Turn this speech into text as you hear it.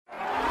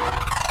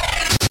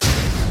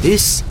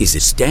This is a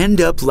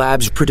Stand Up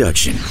Labs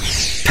production,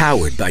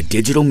 powered by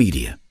digital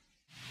media.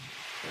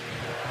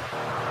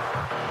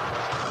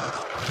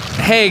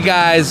 Hey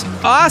guys,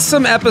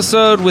 awesome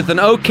episode with an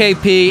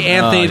OKP,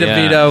 Anthony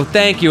DeVito.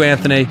 Thank you,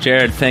 Anthony.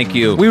 Jared, thank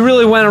you. We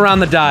really went around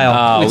the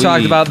dial. We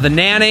talked about the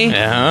nanny,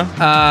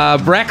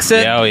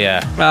 Brexit,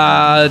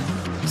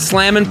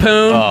 Slam and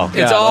Poon. Oh,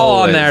 it's God, all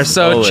always, on there.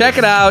 So always. check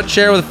it out,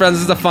 share with friends.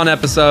 This is a fun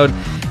episode.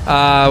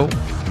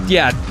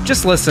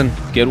 Just listen.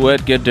 Get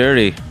wet, get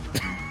dirty.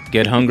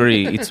 Get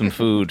hungry, eat some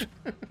food.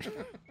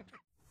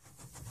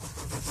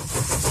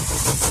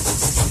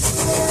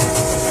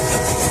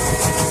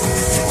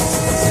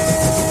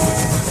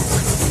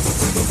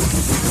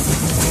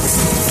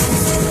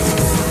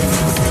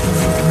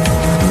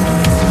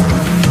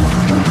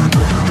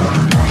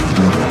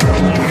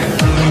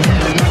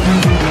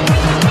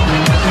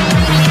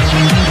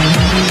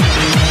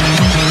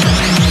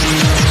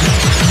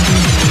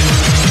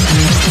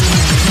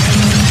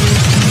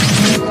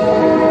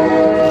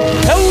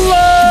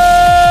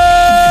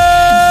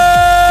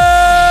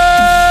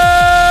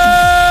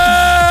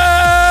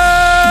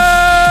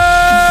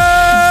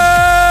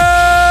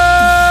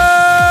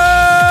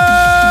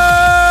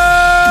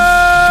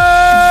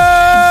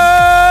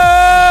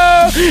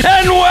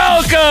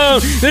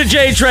 The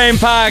J-Train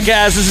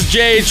Podcast. This is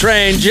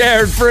J-Train,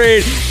 Jared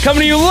Freed,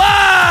 coming to you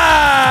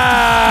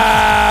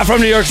live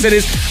from New York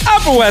City's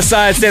Upper West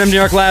Side. Stand Up New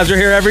York Labs are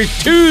here every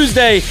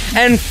Tuesday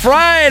and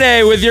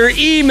Friday with your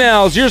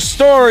emails, your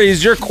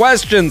stories, your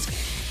questions.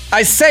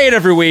 I say it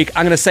every week.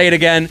 I'm going to say it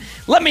again.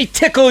 Let me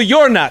tickle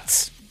your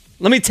nuts.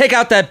 Let me take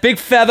out that big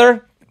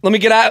feather. Let me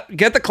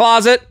get the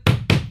closet.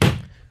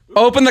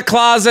 Open the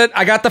closet.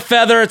 I got the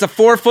feather. It's a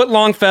 4-foot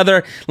long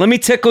feather. Let me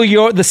tickle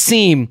the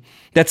seam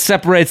that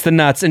separates the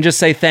nuts and just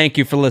say thank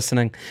you for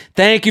listening.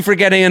 Thank you for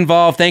getting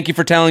involved. Thank you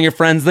for telling your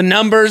friends. The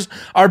numbers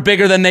are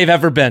bigger than they've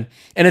ever been.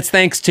 And it's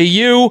thanks to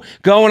you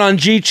going on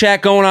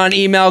G-Chat, going on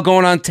email,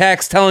 going on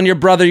text, telling your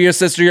brother, your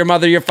sister, your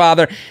mother, your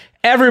father,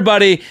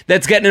 everybody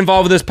that's getting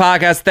involved with this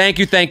podcast. Thank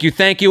you, thank you,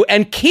 thank you.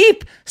 And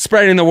keep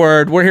spreading the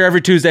word. We're here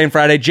every Tuesday and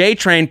Friday.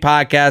 J-Train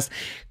Podcast.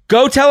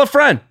 Go tell a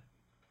friend.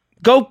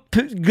 Go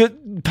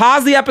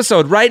pause the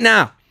episode right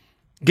now.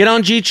 Get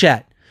on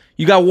G-Chat.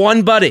 You got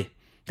one buddy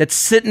that's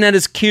sitting at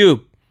his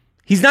cube.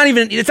 It's not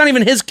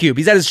even his cube.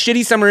 He's at his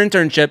shitty summer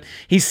internship.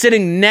 He's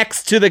sitting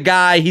next to the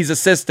guy he's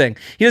assisting.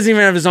 He doesn't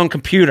even have his own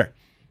computer.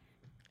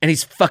 And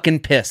he's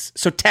fucking pissed.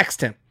 So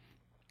text him.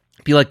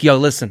 Be like, yo,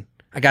 listen,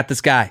 I got this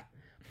guy,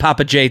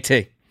 Papa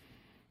JT.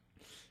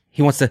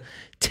 He wants to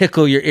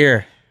tickle your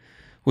ear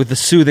with the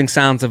soothing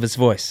sounds of his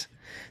voice.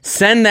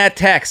 Send that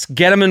text.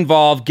 Get him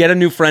involved. Get a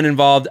new friend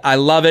involved. I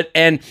love it.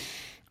 And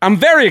I'm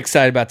very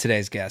excited about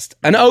today's guest.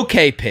 An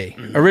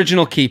OKP,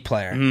 original key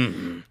player.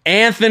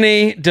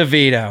 Anthony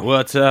DeVito.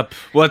 What's up?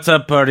 What's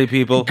up, party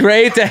people?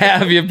 Great to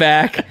have you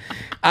back.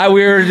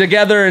 We were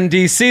together in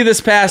D.C. this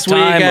past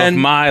weekend. Time of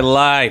my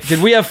life.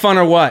 Did we have fun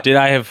or what? Did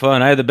I have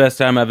fun? I had the best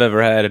time I've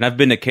ever had, and I've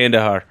been to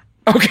Kandahar.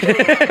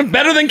 Okay.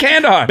 Better than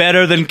Kandahar.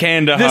 Better than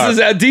Kandahar. This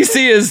is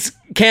D.C. is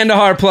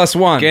Kandahar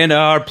 +1.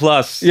 Kandahar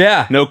plus.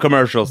 Yeah. No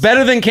commercials.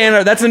 Better than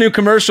Kandahar. That's a new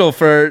commercial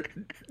for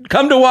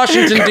come to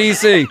Washington,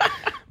 D.C.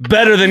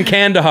 Better than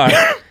Kandahar.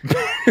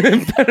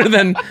 Better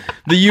than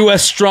the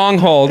U.S.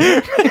 stronghold.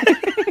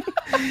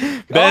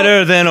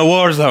 Better than a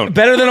war zone.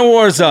 Better than a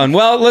war zone.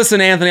 Well,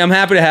 listen, Anthony, I'm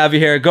happy to have you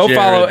here. Go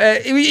Jared. follow.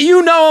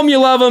 You know him, you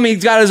love him.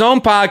 He's got his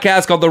own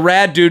podcast called The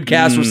Rad Dude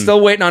Cast. We're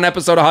still waiting on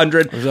episode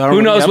 100.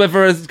 Who knows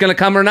whether it's going to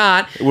come or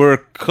not. We're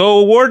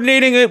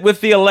coordinating it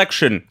with the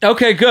election.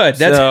 Okay, good.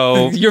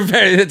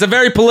 It's a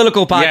very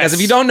political podcast. Yes.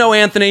 If you don't know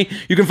Anthony,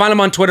 you can find him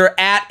on Twitter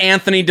at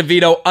Anthony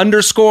DeVito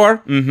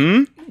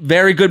 _.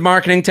 Very good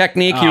marketing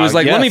technique. He was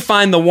like, let me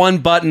find the one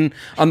button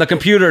on the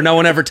computer no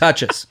one ever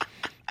touches.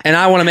 And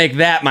I want to make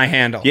that my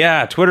handle.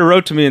 Yeah, Twitter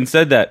wrote to me and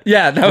said that.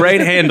 Yeah. Great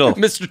handle.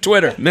 Mr.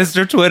 Twitter.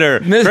 Mr. Twitter.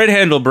 Great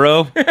handle,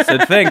 bro.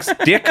 Said, thanks,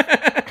 dick.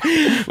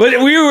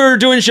 But we were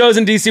doing shows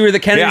in D.C. with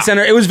the Kennedy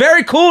Center. It was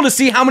very cool to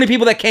see how many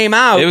people that came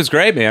out. It was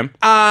great, man.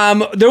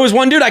 There was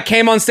one dude, I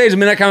came on stage. The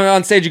minute I came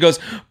on stage, he goes,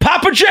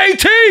 Papa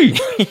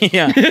JT!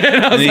 Yeah.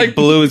 And I was he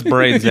blew his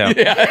brains out.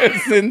 Yeah,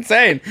 it's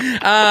insane.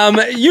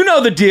 You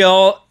know the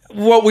deal.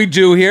 What we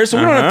do here, so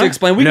we don't have to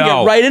explain. We can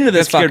get right into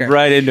this fucker. Let's get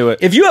right into it.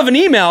 If you have an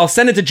email,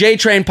 send it to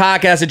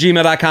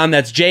jtrainpodcast@gmail.com.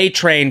 That's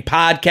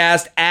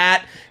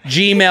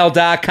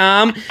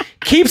jtrainpodcast@gmail.com.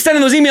 Keep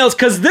sending those emails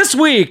because this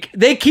week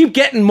they keep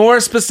getting more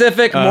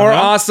specific, more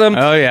awesome.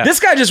 Oh, yeah. This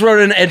guy just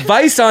wrote an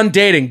advice on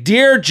dating.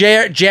 Dear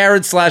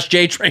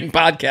Jared/JTrain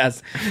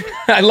Podcast.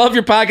 I love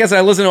your podcast and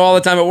I listen to it all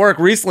the time at work.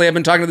 Recently, I've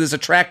been talking to this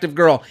attractive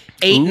girl,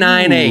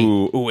 898.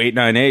 Ooh,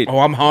 898. Oh,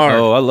 I'm hard.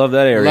 Oh, I love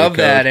that area Love code.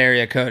 that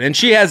area code. And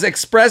she has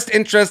expressed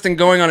interest in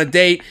going on a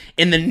date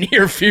in the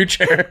near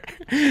future.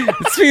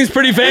 It seems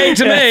pretty vague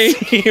to me.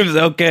 Seems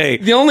okay.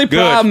 The only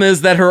problem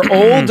is that her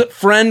old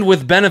friend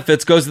with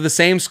benefits goes to the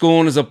same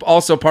school and is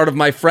also part of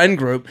my friend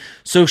group,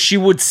 so she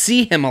would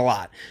see him a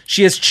lot.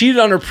 She has cheated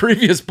on her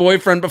previous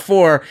boyfriend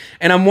before,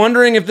 and I'm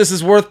wondering if this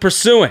is worth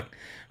pursuing.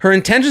 Her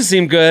intentions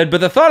seem good,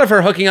 but the thought of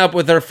her hooking up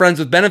with her friends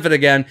with benefit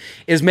again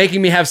is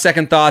making me have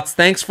second thoughts.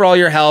 Thanks for all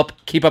your help.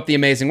 Keep up the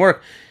amazing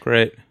work.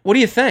 Great. What do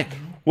you think?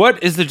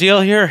 What is the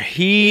deal here?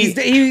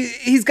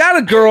 He's got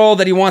a girl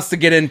that he wants to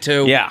get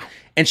into. Yeah.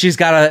 And she's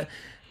got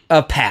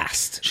a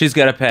past. She's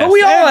got a past.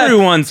 But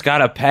everyone's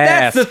got a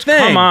past. That's the thing.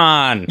 Come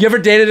on. You ever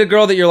dated a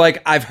girl that you're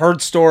like, I've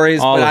heard stories,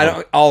 but I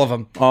don't. All of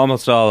them.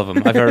 Almost all of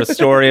them. I've heard a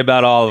story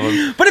about all of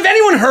them. But if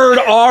anyone heard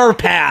our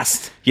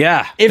past,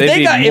 yeah, if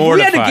we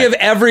had to give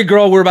every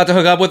girl we're about to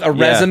hook up with a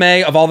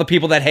resume of all the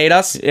people that hate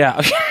us,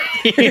 yeah,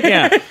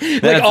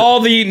 like all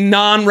the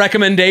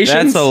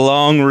non-recommendations, that's a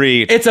long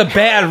read. It's a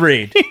bad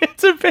read.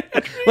 It's a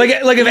bad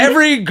read. Like if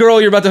every girl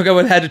you're about to hook up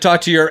with had to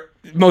talk to your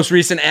most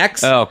recent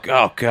ex. Oh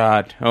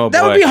God. Oh,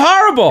 that boy. would be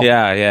horrible.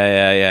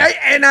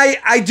 Yeah.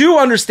 I do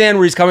understand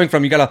where he's coming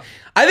from.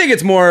 I think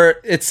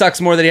it sucks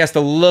more that he has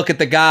to look at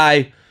the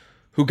guy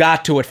who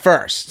got to it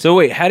first. So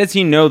wait, how does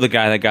he know the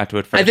guy that got to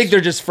it first? I think they're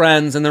just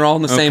friends and they're all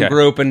in the same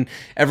group and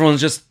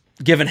everyone's just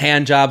giving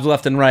hand jobs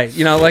left and right.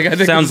 I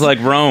think sounds like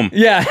Rome.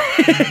 Yeah.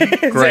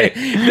 Great.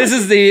 This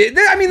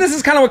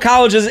is kind of what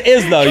college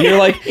is though.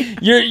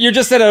 You're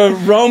just at a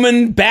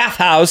Roman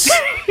bathhouse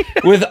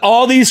with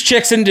all these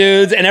chicks and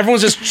dudes and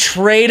everyone's just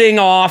trading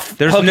off.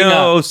 There's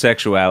no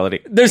sexuality.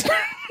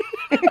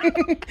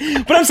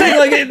 But I'm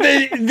saying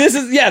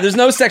there's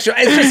no sexual.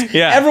 It's just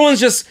everyone's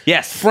just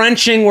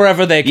Frenching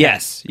wherever they can.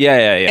 Yes. Yeah.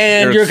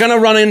 And you're gonna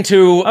run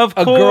into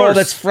a girl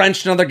that's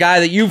Frenched another guy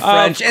that you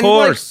French. Of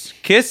course.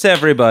 Kiss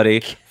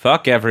everybody.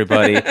 Fuck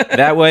everybody.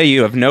 That way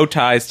you have no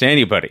ties to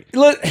anybody.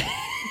 Look,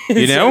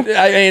 you know?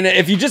 I mean,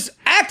 if you just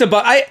act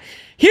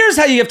here's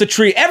how you have to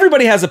treat.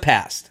 Everybody has a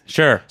past.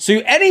 Sure.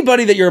 So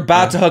anybody that you're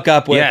about to hook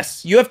up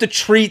with, you have to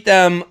treat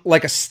them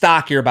like a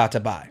stock you're about to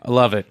buy. I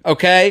love it.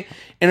 Okay?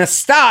 In a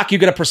stock, you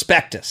get a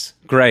prospectus.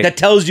 Great. That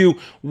tells you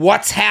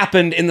what's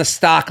happened in the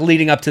stock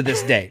leading up to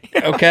this date.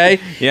 Okay?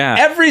 Yeah.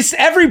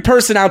 Every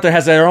person out there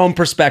has their own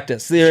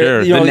prospectus.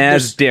 Sure. The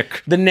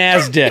NASDAQ. The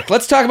NASDAQ.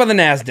 Let's talk about the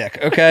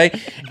NASDAQ, okay?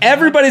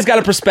 Everybody's got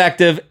a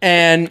perspective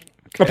and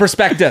a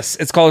prospectus.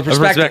 It's called a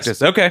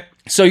prospectus. Okay.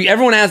 So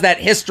everyone has that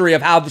history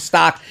of how the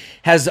stock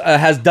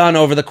has done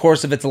over the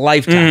course of its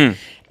lifetime.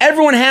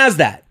 Everyone has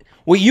that.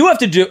 What you have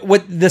to do,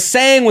 what the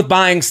saying with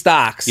buying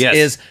stocks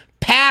is,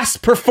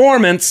 past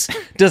performance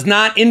does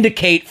not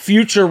indicate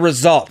future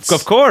results.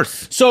 Of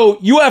course. So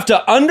you have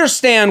to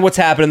understand what's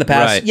happened in the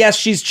past. Right. Yes,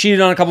 she's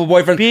cheated on a couple of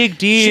boyfriends. Big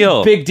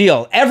deal. Big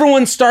deal.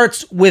 Everyone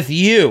starts with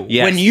you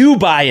when you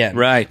buy in.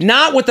 Right.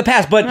 Not with the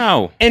past. But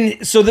no.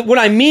 And so what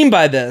I mean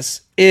by this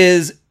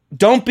is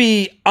don't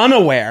be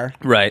unaware.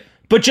 Right.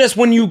 But just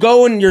when you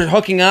go and you're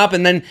hooking up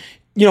and then,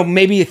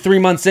 maybe 3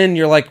 months in,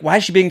 you're like, why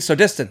is she being so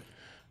distant?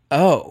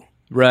 Oh.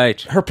 Right.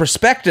 Her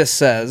prospectus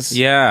says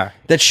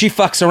that she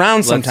fucks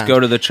around sometimes. Let's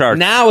go to the chart.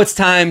 Now it's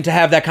time to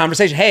have that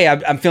conversation. Hey,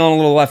 I'm feeling a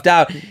little left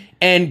out.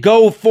 And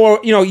go for,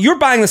 you're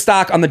buying the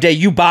stock on the day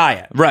you buy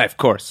it. Right, of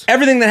course.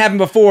 Everything that happened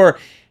before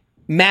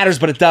matters,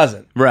 but it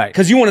doesn't. Right.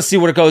 Because you want to see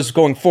what it goes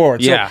going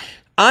forward. Yeah. So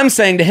I'm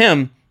saying to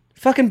him,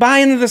 fucking buy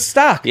into the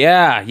stock.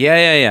 Yeah.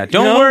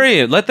 Don't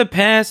worry. Let the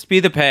past be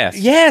the past.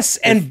 Yes,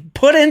 and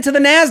put into the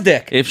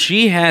NASDAQ. If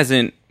she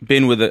hasn't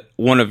been with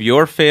one of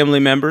your family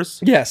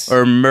members,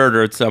 or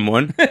murdered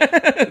someone,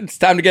 it's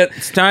time to get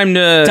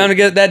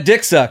that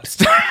dick sucked.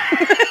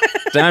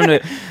 Time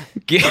to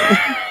get.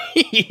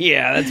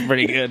 Yeah, that's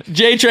pretty good.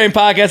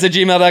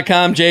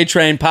 JTrainPodcast@gmail.com.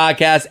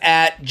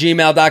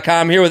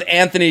 JTrainPodcast@gmail.com. Here with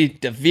Anthony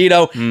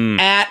DeVito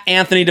at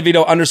Anthony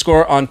DeVito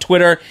 _ on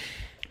Twitter.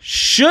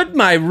 Should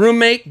my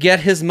roommate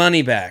get his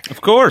money back?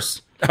 Of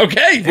course.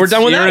 Okay, we're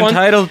done with that one. You're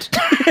entitled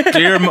to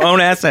your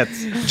own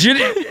assets.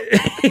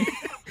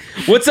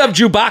 What's up,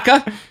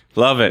 Chewbacca?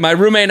 Love it. My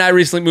roommate and I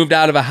recently moved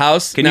out of a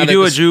house. Can you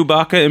do a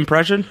Chewbacca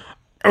impression?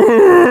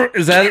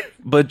 Is that?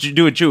 But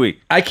do it Chewy.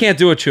 I can't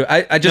do a Chewy.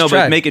 I just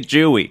tried. But make it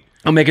Chewy.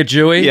 I'll make it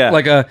Chewy? Yeah.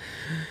 Like a...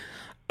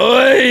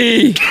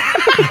 Oi!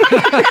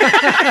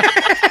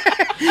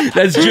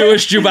 That's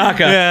Jewish Chewbacca.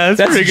 Yeah,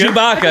 that's pretty good.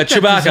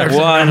 Chewbacca.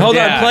 One, Hold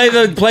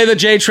on, play the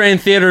J Train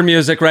theater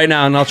music right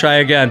now, and I'll try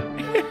again.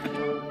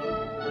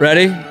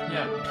 Ready?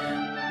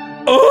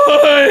 Yeah.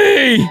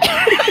 Oi!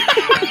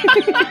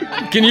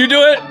 Can you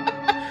do it?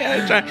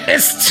 Yeah, try.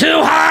 It's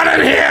too hot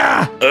in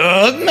here.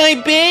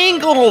 My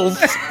bangles.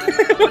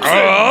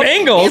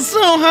 Bangles? It's so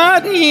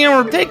hot in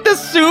here. Take the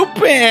soup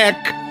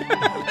back.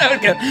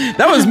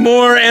 That was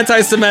more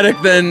anti-Semitic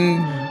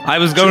than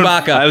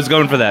Chewbacca. I was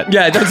going for that.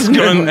 Yeah, that's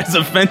going as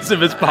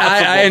offensive as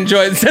possible. I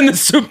enjoy it. Send the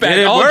soup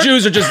back. All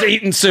Jews are just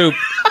eating soup.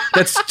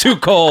 That's too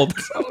cold.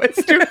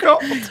 It's too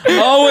cold.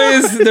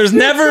 Always, soup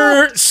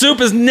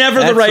is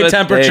never the right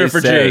temperature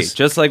for Jews.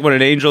 Just like when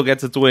an angel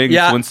gets its wings,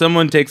 when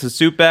someone takes a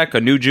soup back, a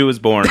new Jew is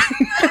born.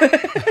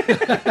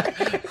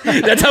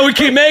 That's how we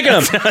keep making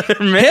them.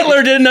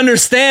 Hitler didn't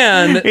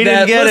understand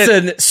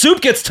that,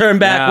 soup gets turned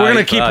back, we're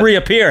going to keep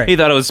reappearing. He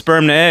thought it was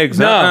sperm to eggs.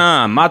 No.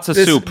 Matzah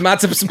soup.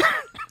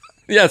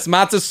 Yes,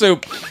 matzah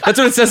soup. That's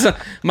what it says on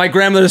my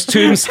grandmother's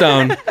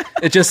tombstone.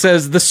 It just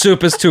says, the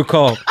soup is too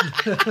cold.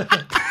 That's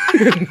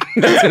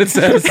what it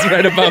says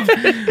right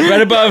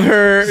above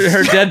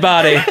her dead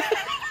body.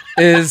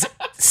 is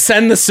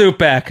send the soup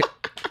back.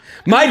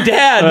 My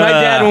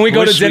dad, when we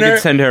go to dinner, we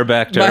could send her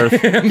back to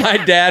Earth. My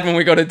dad, when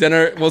we go to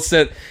dinner, will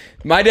sit.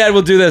 My dad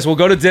will do this. We'll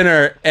go to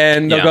dinner,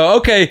 and they'll go,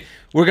 okay,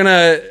 we're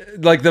gonna,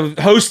 like, the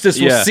hostess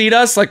will seat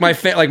us, like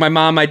my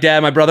mom, my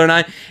dad, my brother, and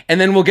I,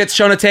 and then we'll get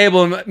shown a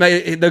table, and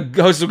the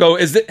hostess will go,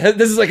 this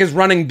is like his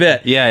running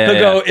bit. He'll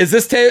go, is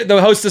this table?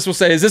 The hostess will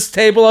say, is this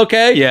table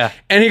okay? Yeah.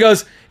 And he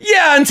goes,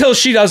 yeah, until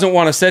she doesn't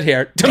want to sit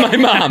here. To my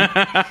mom,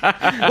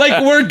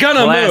 like, we're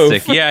gonna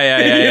Classic. move.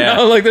 Yeah. You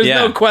know, like, there's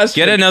no question.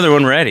 Get another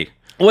one ready.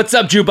 What's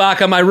up,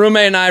 Chewbacca? My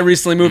roommate and I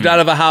recently moved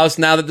out of a house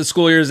now that the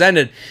school year has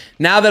ended.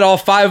 Now that all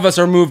 5 of us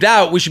are moved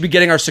out, we should be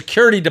getting our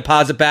security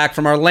deposit back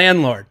from our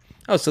landlord.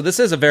 Oh, so this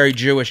is a very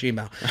Jewish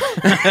email,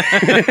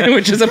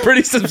 which is a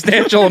pretty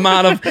substantial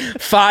amount of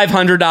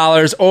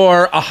 $500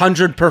 or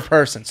 $100 per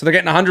person. So they're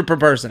getting $100 per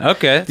person.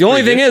 Okay. The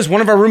only thing is,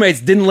 one of our roommates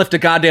didn't lift a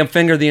goddamn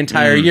finger the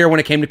entire year when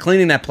it came to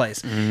cleaning that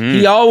place.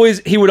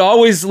 He would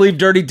always leave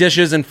dirty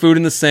dishes and food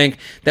in the sink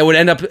that would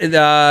end up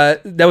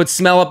that would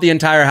smell up the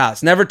entire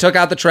house. Never took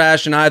out the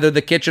trash in either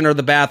the kitchen or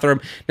the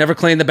bathroom. Never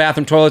cleaned the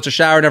bathroom toilets or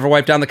shower. Never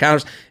wiped down the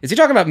counters. Is he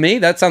talking about me?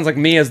 That sounds like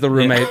me as the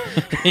roommate.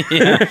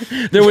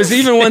 There was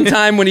even one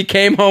time when he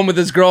came home with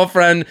his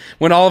girlfriend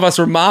when all of us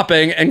were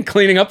mopping and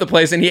cleaning up the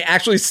place, and he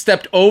actually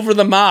stepped over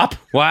the mop.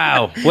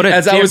 Wow, what a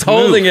as I was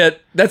holding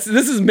it. This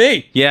is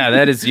me. Yeah,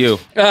 that is you.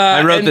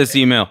 I wrote this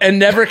email and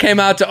never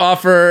came out to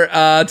offer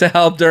to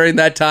help during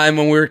that time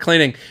when we were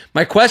cleaning.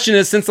 My question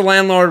is, since the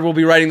landlord will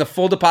be writing the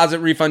full deposit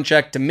refund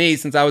check to me,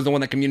 since I was the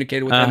one that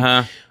communicated with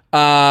him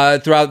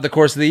throughout the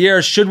course of the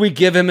year, should we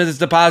give him his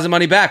deposit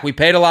money back? We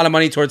paid a lot of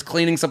money towards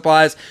cleaning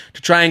supplies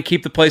to try and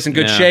keep the place in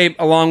good shape,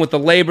 along with the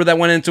labor that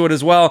went into it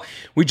as well.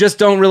 We just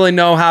don't really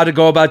know how to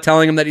go about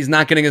telling him that he's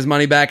not getting his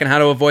money back and how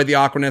to avoid the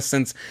awkwardness,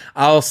 since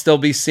I'll still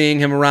be seeing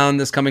him around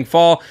this coming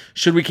fall.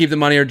 Should we keep the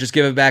money or just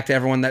give it back to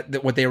everyone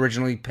that what they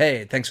originally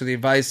paid? Thanks for the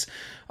advice.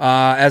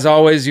 As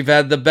always, you've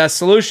had the best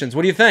solutions.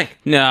 What do you think?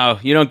 No,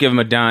 you don't give him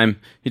a dime.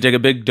 You take a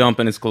big dump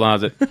in his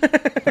closet.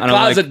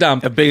 Closet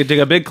dump. Take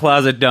a big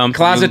closet dump.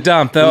 Closet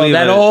dump.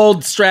 That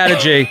old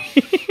strategy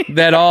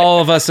that all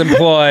of us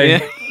employ.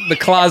 Yeah. The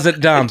closet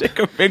dump. Take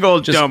a big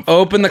old dump.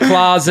 Open the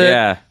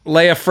closet.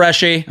 Lay a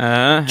freshie.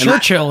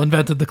 Churchill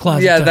invented the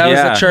closet. Yeah, that was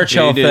the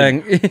Churchill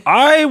thing.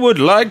 I would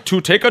like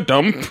to take a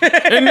dump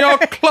in your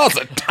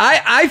closet.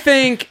 I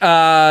think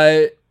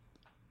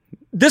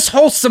this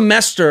whole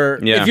semester,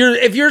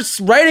 if you're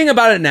writing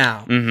about it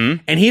now,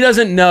 and he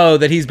doesn't know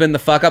that he's been the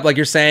fuck up, like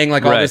you're saying,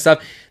 like all this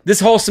stuff, this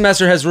whole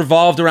semester has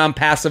revolved around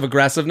passive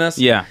aggressiveness.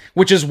 Yeah,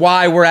 which is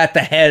why we're at the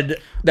head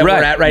that we're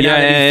at right now.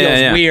 And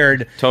he feels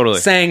weird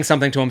saying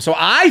something to him. So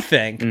I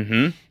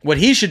think what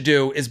he should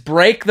do is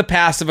break the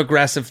passive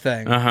aggressive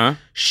thing.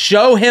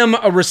 Show him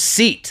a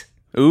receipt.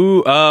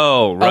 Of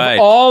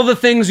all the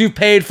things you've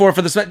paid for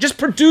the semester. Just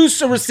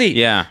produce a receipt.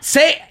 Yeah.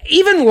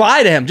 Even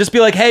lie to him. Just be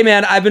like, hey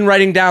man, I've been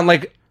writing down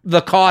like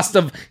the cost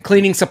of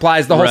cleaning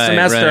supplies the whole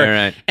semester.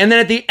 Right. And then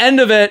at the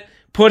end of it,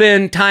 put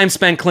in time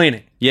spent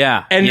cleaning.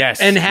 Yeah. And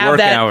have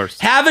hours.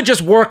 Have it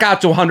just work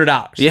out to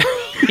 $100. Yeah.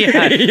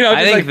 You know,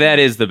 I think that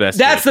is the best.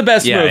 That's the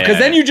best move. Because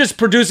then you just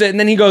produce it and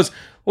then he goes,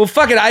 well,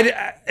 fuck it.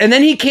 And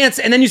then he can't.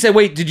 And then you say,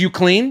 wait, did you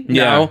clean?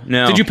 No.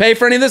 Did you pay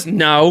for any of this?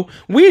 No.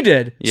 We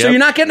did. Yep. So you're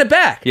not getting it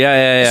back.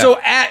 Yeah.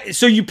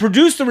 So you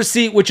produce the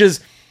receipt,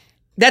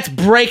 that's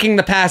breaking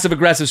the passive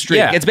aggressive streak.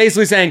 Yeah. It's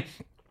basically saying,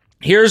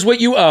 here's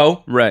what you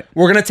owe. Right.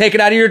 We're going to take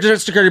it out of your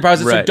security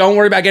deposit, so don't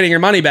worry about getting your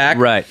money back.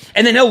 Right.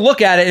 And then he'll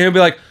look at it and he'll be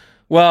like,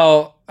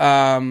 well,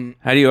 how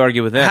do you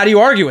argue with that?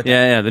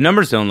 Yeah. The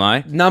numbers don't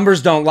lie.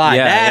 Numbers don't lie.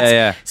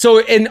 Yeah. So,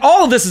 and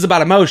all of this is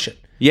about emotion.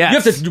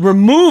 Yes. You have to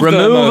remove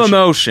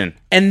emotion.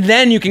 And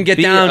then you can get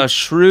down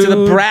to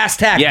the brass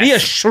tack. Yes. Be a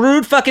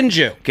shrewd fucking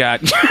Jew.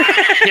 God.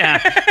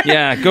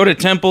 Yeah. Go to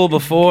temple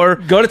before.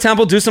 Go to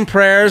temple, do some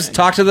prayers,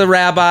 talk to the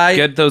rabbi.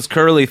 Get those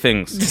curly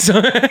things.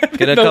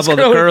 Get a couple of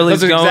the curlies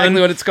those are going.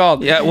 Exactly what it's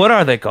called. Yeah, what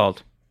are they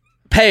called?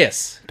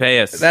 Payas.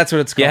 That's what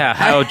it's called. Yeah,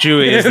 how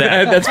Jewy is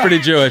that? That's pretty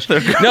Jewish.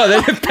 No,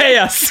 they pay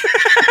us.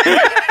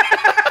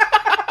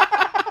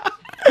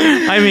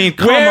 I mean,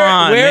 come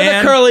on, wear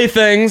man. the curly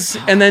things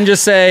and then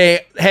just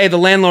say, hey, the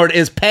landlord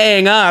is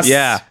paying us.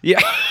 Yeah.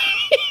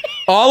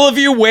 All of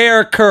you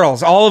wear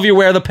curls. All of you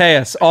wear the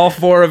payas. All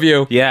 4 of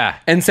you. Yeah.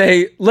 And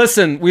say,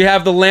 listen, we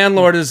have the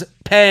landlord is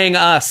paying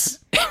us.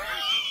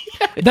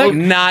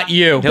 Not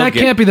you. That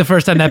can't be the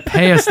first time that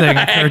pay us thing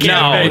occurred.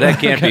 No, that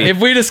can't be. If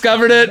we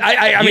discovered it,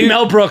 I mean,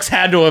 Mel Brooks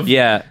had to have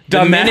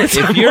done that.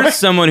 If you're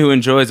someone who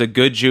enjoys a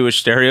good Jewish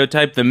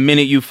stereotype, the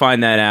minute you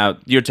find that out,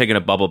 you're taking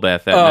a bubble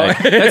bath that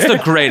night. That's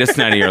the greatest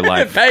night of your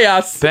life. Pay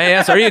us. Pay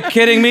us? Are you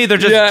kidding me? They're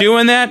just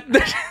doing that?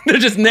 They're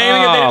just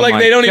naming it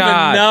like they don't even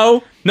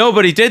know.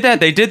 Nobody did that.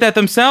 They did that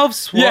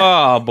themselves? Yeah.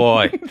 Oh,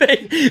 boy.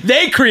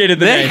 They created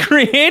the name. They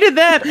created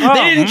that? Oh,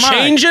 they didn't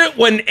change it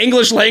when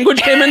English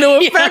language came into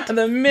effect?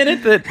 The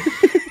minute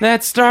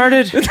that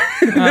started.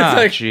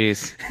 Oh,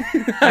 jeez.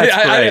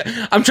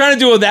 I'm trying to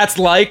do what that's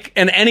like,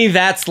 and any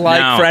that's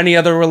like for any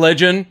other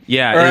religion or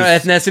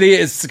ethnicity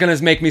is going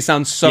to make me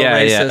sound so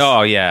racist. Yeah.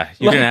 Oh, yeah.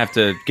 You're going to have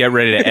to get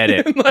ready to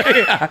edit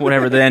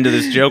whatever the end of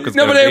this joke is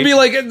going to be. No, but it would be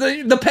like,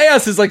 the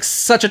payas is like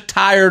such a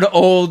tired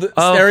old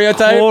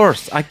stereotype. Of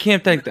course. I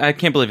can't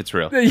believe it's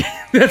real.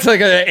 That's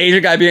like an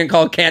Asian guy being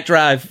called Can't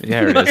Drive.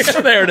 There it is.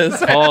 There it is.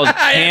 Called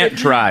Can't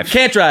Drive.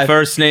 Can't Drive.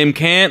 First name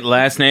Can't,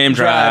 last name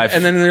Drive.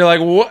 And then they're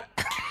like, what?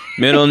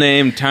 Middle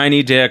name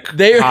Tiny Dick.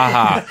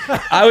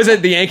 Ha. I was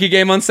at the Yankee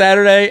game on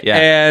Saturday,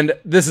 and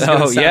this is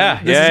going to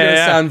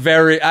sound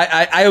very.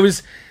 I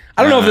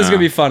don't know if this is going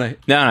to be funny.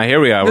 No, here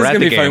we are. We're at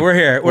the game. Funny. We're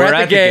here. We're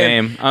at the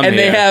game.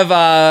 They have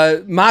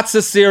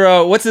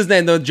Matsuziro. What's his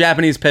name? The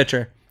Japanese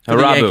pitcher for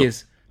the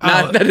Yankees.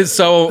 That is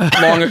so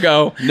long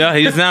ago. No,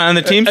 he's not on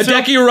the team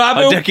still? Hideki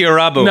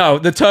Irabu? No,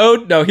 the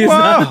Toad? No, he's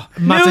not.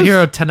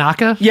 Masahiro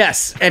Tanaka?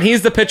 Yes, and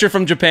he's the pitcher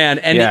from Japan,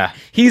 and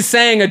he's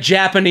saying a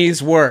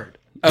Japanese word.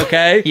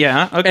 Okay.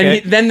 Yeah. Okay.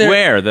 And then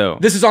where though?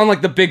 This is on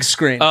like the big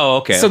screen. Oh,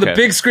 okay. So the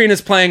big screen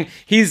is playing.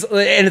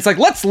 And it's like,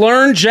 let's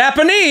learn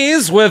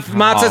Japanese with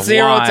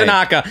Matsuziro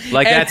Tanaka.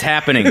 That's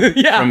happening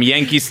from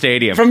Yankee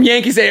Stadium.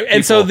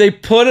 And so they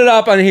put it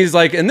up, and he's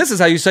like, and this is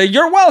how you say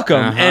you're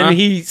welcome. And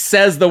he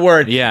says the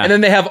word. Yeah. And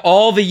then they have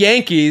all the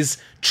Yankees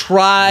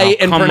try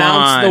and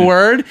pronounce the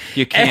word.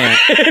 You can't.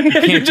 You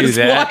can't do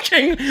that.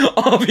 Watching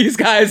all these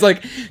guys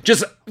like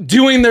just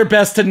doing their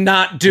best to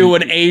not do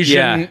an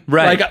Asian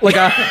like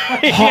a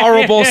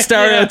horrible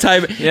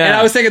stereotype. Yeah. And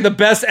I was thinking the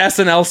best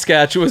SNL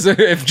sketch was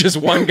if just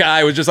one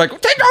guy was just like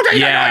like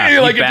he just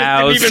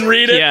didn't even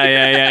read it.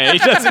 Yeah. He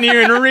doesn't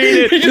even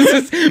read it. He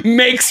just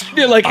makes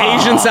like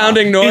Asian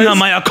sounding noise. In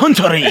my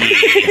country.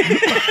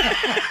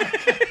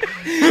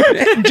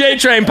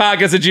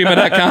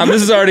 JTrainPodcast@gmail.com.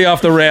 This is already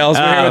off the rails.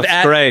 We're here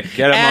with great.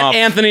 Get him off.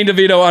 Anthony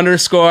DeVito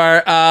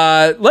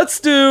 _. Let's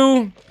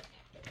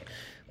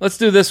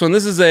do this one.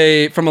 This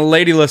is from a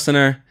lady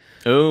listener.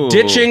 Ooh.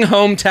 Ditching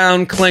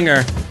hometown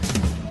clinger.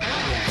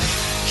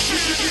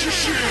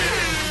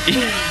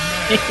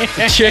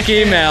 Chick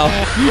email.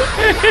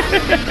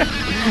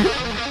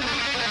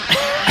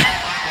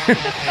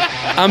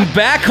 I'm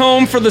back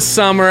home for the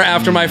summer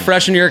after my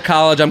freshman year of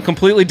college. I'm a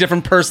completely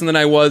different person than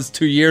I was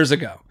 2 years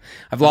ago.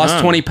 I've lost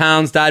 20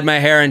 pounds, dyed my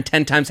hair, and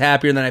 10 times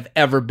happier than I've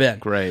ever been.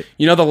 Great.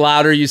 You know, the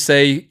louder you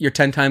say you're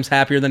 10 times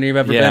happier than you've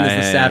ever been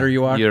is the sadder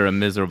you are. You're a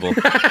miserable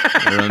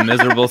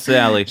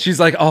Sally. She's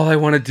like, all I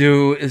want to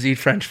do is eat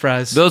French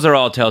fries. Those are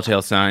all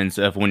telltale signs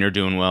of when you're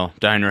doing well.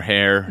 Dyeing her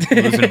hair,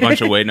 losing a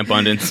bunch of weight in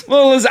abundance.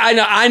 Well, listen,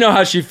 I know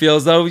how she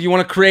feels, though. You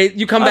want to create,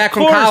 you come back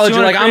from college,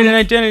 you're like, I'm an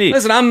identity.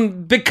 Listen, I'm a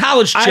big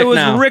college chick now.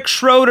 I was Rick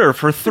Schroeder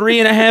for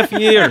 3.5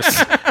 years.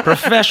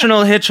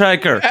 Professional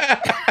hitchhiker.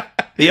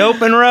 The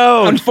open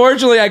road.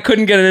 Unfortunately, I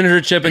couldn't get an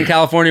internship in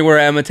California where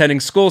I'm attending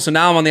school, so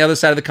now I'm on the other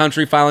side of the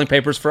country filing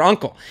papers for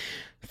Uncle.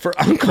 For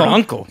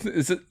Uncle?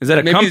 Is that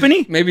a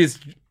company? Maybe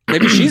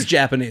she's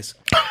Japanese.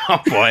 Oh,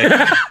 boy.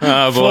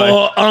 Oh, boy.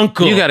 For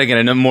Uncle. You got to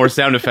get more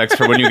sound effects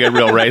for when you get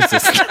real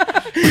racist.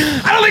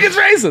 I don't think it's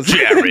racist.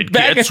 Jared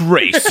gets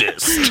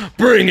racist.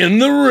 Bring in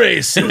the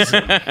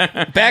racism.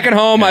 Back at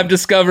home, I've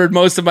discovered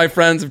most of my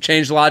friends have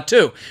changed a lot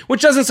too,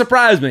 which doesn't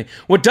surprise me.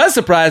 What does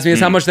surprise me is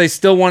how much they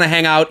still want to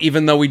hang out,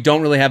 even though we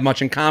don't really have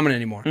much in common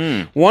anymore.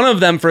 One of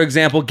them, for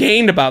example,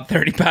 gained about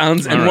 30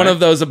 pounds, and one of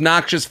those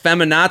obnoxious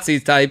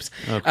feminazi types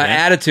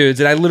attitudes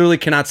that I literally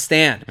cannot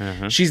stand.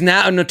 She's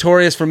now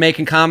notorious for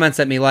making comments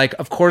at me like,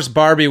 of course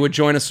Barbie would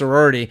join a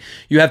sorority.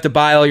 You have to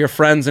buy all your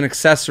friends and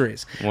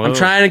accessories. Whoa. I'm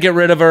trying to get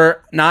rid of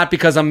her, not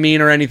because I'm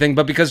mean or anything,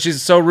 but because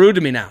she's so rude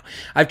to me now.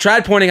 I've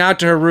tried pointing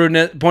out her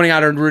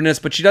rudeness,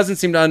 but she doesn't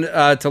seem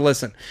to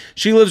listen.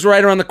 She lives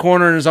right around the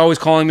corner and is always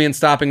calling me and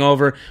stopping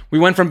over. We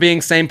went from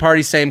being same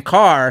party, same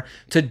car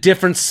to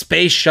different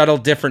space shuttle,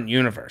 different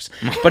universe.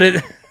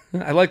 But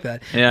I like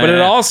that.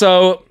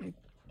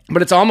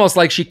 But it's almost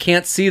like she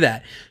can't see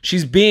that.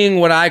 She's being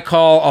what I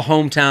call a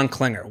hometown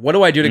clinger. What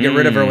do I do to get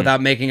rid of her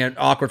without making it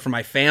awkward for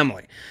my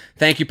family?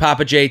 Thank you,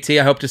 Papa JT.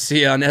 I hope to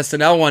see you on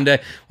SNL one day.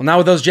 Well, not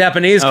with those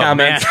Japanese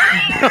comments.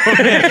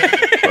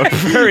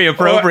 Very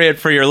appropriate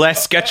for your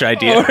last sketch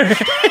idea.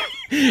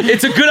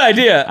 It's a good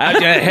idea.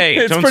 Hey,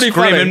 it's don't scream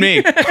funny. at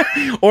me.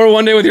 Or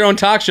one day with your own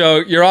talk show.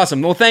 You're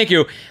awesome. Well, thank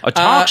you. A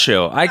talk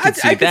show? I could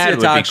see that.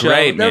 Would be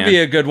great, man. That'd be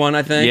a good one,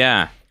 I think.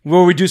 Yeah.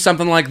 Will we do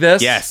something like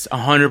this? Yes,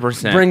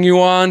 100%. Bring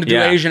you on to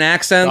do Asian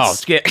accents? Oh,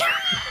 skip.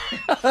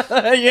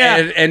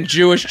 And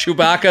Jewish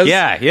Chewbacca's?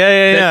 Yeah.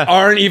 That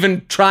aren't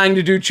even trying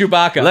to do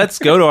Chewbacca. Let's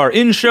go to our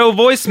in-show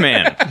voice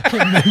man.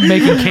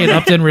 Making Kate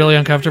Upton really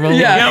uncomfortable.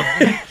 Yeah.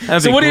 Yep.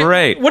 That'd be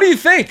great. What do you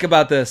think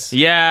about this?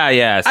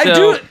 Yeah. So, I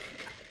do.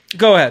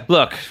 Go ahead.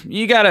 Look,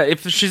 you gotta.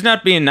 If she's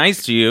not being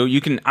nice to you,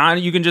 you can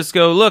just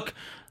go, look,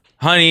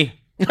 honey.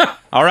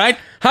 All right,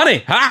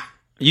 honey.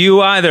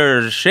 You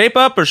either shape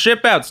up or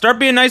ship out. Start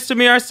being nice to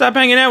me, or I stop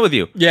hanging out with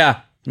you.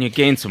 Yeah. And you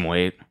gain some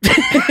weight.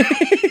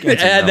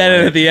 Add that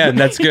in at the end.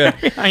 That's good.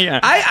 Yeah.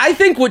 I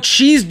think what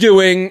she's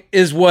doing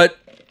is what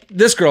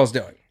this girl's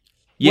doing.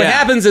 What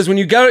happens is when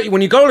you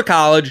go to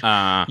college,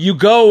 you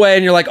go away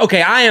and you're like,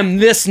 okay, I am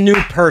this new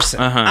person.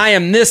 I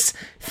am this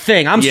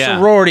thing. I'm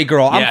sorority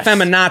girl. I'm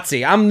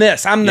feminazi. I'm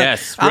this. I'm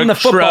the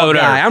football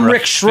guy. I'm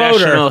Rick Schroeder.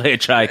 Professional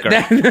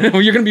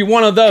hitchhiker. You're gonna be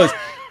one of those.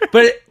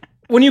 But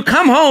when you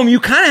come home, you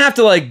kind of have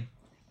to like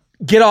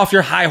get off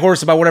your high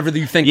horse about whatever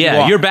you think you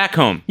are. You're back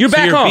home. You're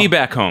back home. Be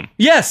back home.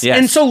 Yes.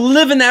 And so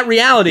live in that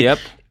reality. Yep.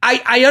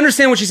 I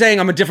understand what she's saying.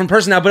 I'm a different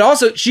person now, but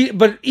also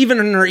but even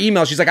in her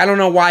email, she's like, I don't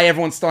know why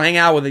everyone's still hanging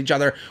out with each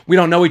other. We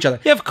don't know each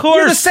other. Yeah, of course.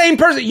 You're the same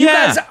person. You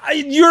guys,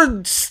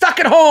 you're stuck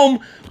at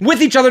home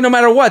with each other no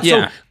matter what.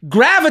 Yeah. So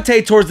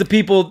gravitate towards the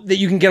people that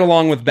you can get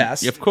along with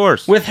best. Of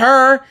course. With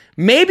her,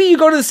 maybe you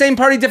go to the same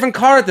party, different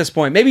car at this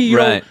point. Maybe you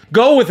don't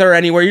go with her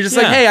anywhere. You're just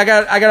like, hey, I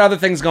got other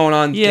things going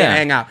on. Can't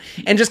hang out.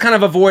 And just kind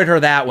of avoid her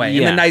that way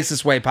in the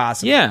nicest way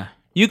possible. Yeah.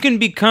 You can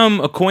become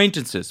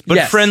acquaintances, but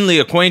friendly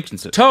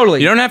acquaintances. Totally.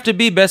 You don't have to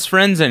be best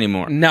friends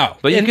anymore. No.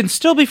 But you can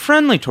still be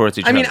friendly towards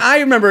each other. I mean,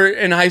 I remember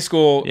in high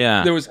school,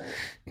 there was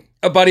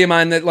a buddy of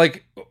mine that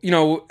like,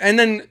 and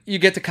then you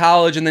get to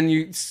college and then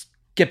you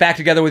get back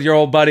together with your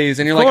old buddies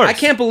and you're like, I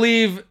can't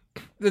believe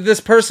that this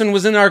person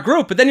was in our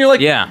group. But then you're like,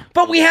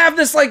 but we have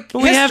this like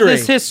history. We have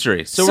this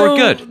history, so we're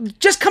good.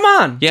 Just come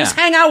on. Just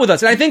hang out with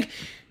us. And I think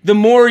the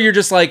more you're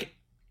just like,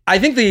 I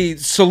think the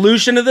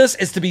solution to this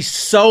is to be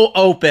so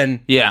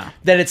open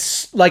that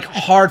it's like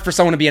hard for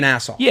someone to be an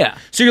asshole. Yeah.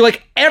 So you're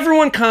like,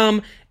 everyone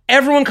come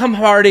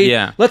party.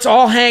 Yeah. Let's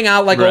all hang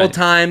out like old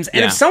times.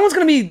 And if someone's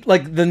going to be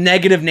like the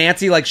negative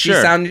Nancy, like she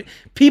sounded,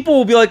 people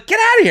will be like, get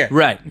out of here.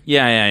 Right.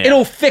 Yeah.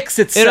 It'll fix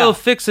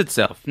itself.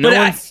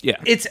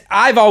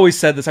 I've always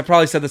said this. I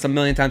probably said this a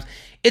million times.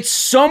 It's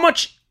so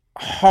much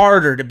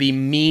harder to be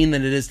mean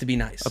than it is to be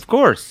nice. Of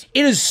course.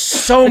 It is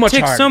so much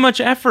harder. It takes so much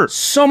effort.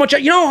 So much.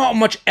 You know how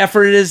much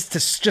effort it is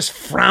to just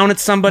frown at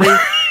somebody?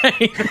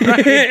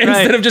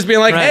 Instead of just being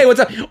like, hey,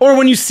 what's up? Or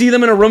when you see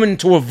them in a room and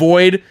to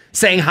avoid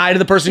saying hi to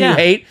the person you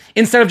hate,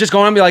 instead of just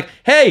going and be like,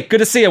 hey, good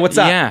to see you. What's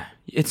up? Yeah.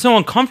 It's so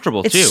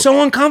uncomfortable, too. It's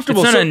so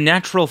uncomfortable. It's not a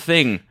natural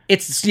thing.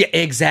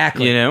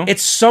 Exactly. You know?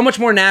 It's so much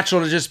more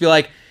natural to just be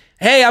like,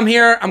 hey, I'm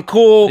here. I'm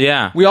cool.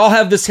 Yeah. We all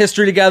have this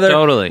history together.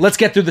 Totally. Let's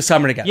get through the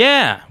summer together.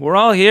 Yeah. We're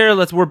all here.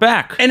 We're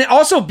back. And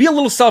also be a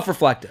little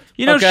self-reflective.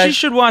 You know, she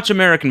should watch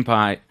American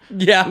Pie.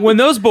 Yeah. When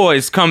those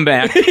boys come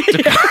back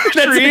to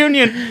college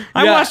reunion.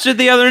 I watched it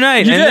the other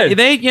night. You did.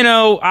 They,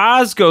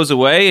 Oz goes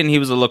away and he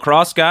was a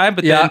lacrosse guy,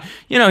 but then,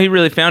 he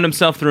really found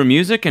himself through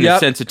music and his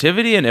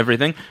sensitivity and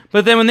everything.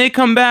 But then when they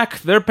come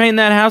back, they're painting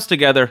that house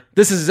together.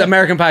 This is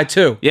American Pie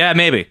 2. Yeah,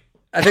 maybe.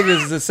 I think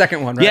this is the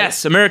second one, right?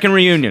 Yes, American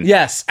Reunion.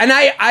 Yes, and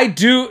I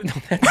do.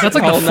 That's like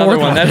the fourth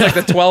one. That's like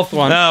the 12th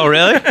one. Oh,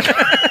 really?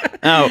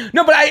 Oh.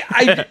 No,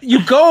 but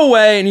you go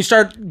away and you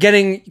start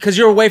getting, because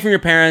you're away from your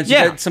parents, you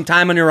get some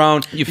time on your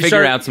own. You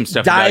figure out some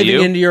stuff about you.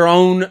 Diving into your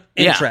own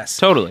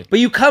interests. Yeah, totally. But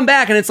you come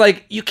back and it's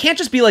like, you can't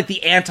just be like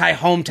the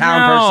anti-hometown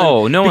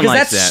person. No one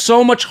likes that. Because that's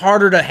so much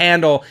harder to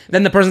handle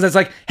than the person that's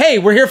like, hey,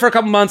 we're here for a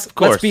couple months.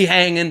 Let's be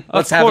hanging.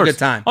 Let's have a good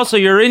time. Also,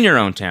 you're in your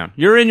own town.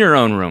 You're in your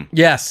own room.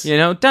 Yes.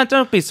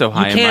 Don't be so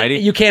high and mighty.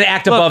 You can't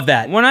act above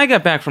that. When I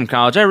got back from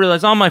college, I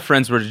realized all my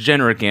friends were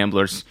degenerate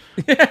gamblers.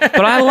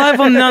 But I love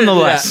them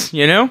nonetheless,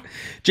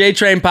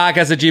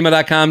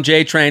 JTrainPodcast@gmail.com,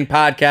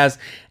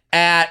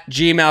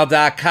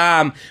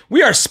 JTrainPodcast@gmail.com.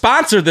 We are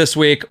sponsored this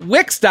week,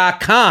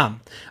 Wix.com.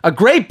 A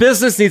great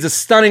business needs a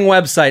stunning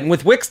website, and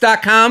with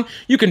Wix.com,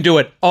 you can do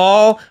it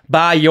all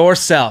by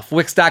yourself.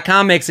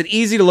 Wix.com makes it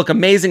easy to look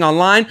amazing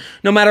online,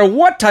 no matter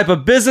what type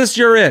of business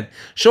you're in.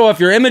 Show off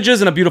your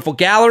images in a beautiful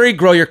gallery,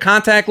 grow your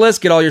contact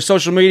list, get all your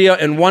social media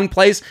in one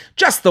place,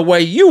 just the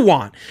way you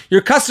want.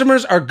 Your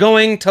customers are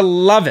going to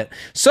love it.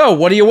 So,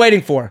 what are you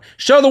waiting for?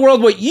 Show the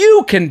world what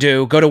you can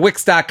do. Go to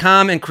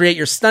Wix.com and create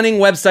your stunning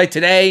website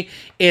today.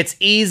 It's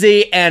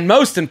easy, and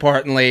most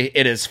importantly,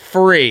 it is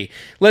free.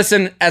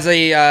 Listen, as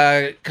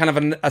a kind of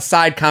a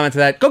side comment to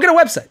that, go get a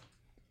website.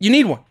 You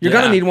need one. You're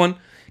going to need one.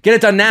 Get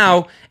it done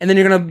now, and then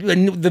you're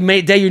going to,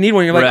 the day you need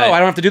one, you're like, oh, I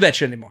don't have to do that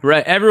shit anymore.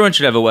 Right. Everyone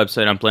should have a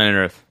website on planet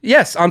Earth.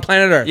 Yes, on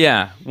planet Earth.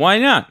 Yeah. Why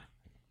not?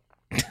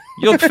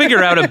 You'll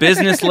figure out a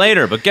business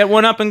later, but get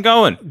one up and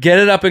going. Get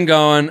it up and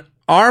going.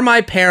 Are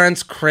my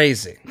parents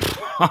crazy?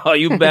 Oh,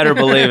 you better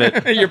believe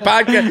it. Your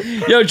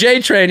podcast,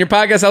 J-Train, your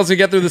podcast helps me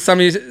get through this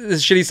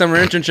shitty summer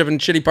internship and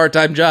shitty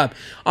part-time job.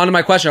 On to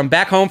my question. I'm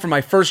back home for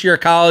my first year of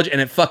college, and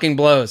it fucking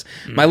blows.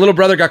 My little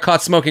brother got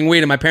caught smoking weed,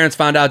 and my parents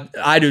found out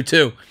I do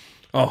too.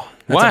 Oh,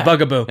 that's a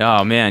bugaboo.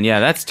 Oh, man,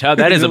 yeah, that's tough.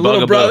 That is a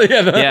bugaboo. Brother,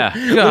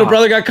 little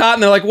brother got caught,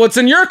 and they're like, what's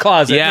in your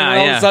closet? Yeah, and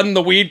all of a sudden,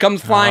 the weed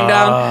comes flying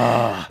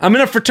down. I'm in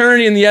a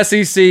fraternity in the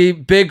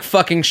SEC. Big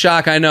fucking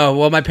shock, I know.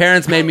 Well, my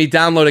parents made me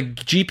download a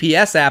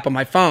GPS app on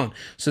my phone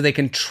so they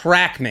can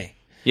track me.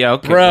 Yeah,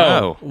 okay.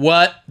 Bro,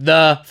 what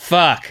the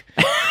fuck?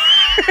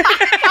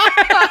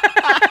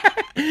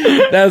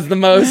 That was the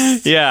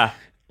most... Yeah.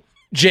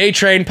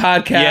 J-Train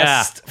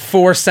podcast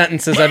 4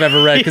 sentences I've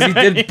ever read, because he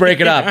did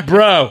break it up.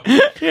 Bro,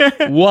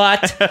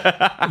 what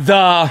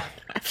the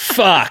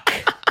fuck?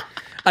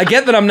 I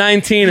get that I'm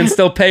 19 and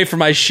still pay for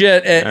my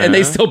shit, and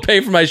they still pay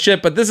for my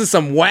shit, but this is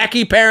some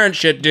wacky parent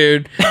shit,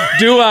 dude.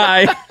 Do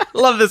I,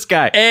 Love this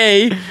guy.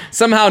 A,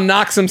 somehow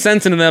knock some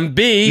sense into them,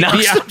 B,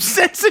 Knock some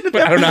sense into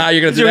them. I don't know how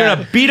you're going to do You're that.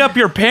 going to beat up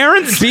your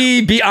parents?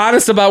 B, be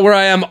honest about where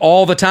I am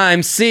all the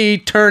time. C,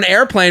 turn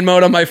airplane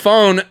mode on my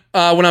phone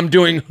when I'm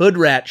doing hood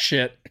rat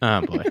shit.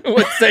 Oh, boy.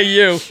 What say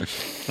you?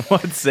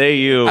 What say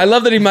you? I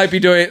love that he might be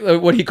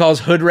doing what he calls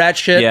hood rat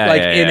shit, Yeah,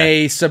 like yeah, in yeah.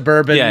 a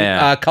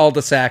suburban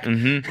cul-de-sac.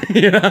 Mm-hmm.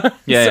 You know?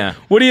 Yeah.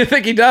 What do you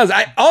think he does?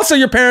 Also,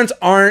 your parents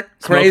aren't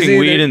crazy. Smoking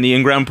weed in the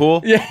in-ground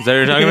pool? Yeah. Is that what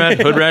you're talking about?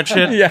 Hood rat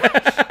shit? Yeah.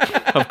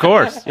 Of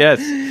course, yes.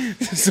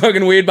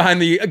 Smoking weed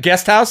behind the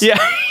guest house? Yeah.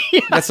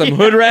 That's some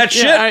hood rat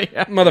shit,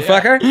 Yeah.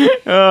 motherfucker.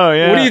 Oh,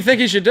 yeah. What do you think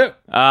he should do?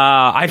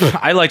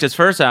 I liked his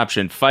first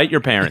option, fight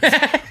your parents.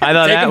 I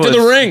thought Take that him to was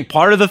the ring.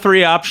 Part of the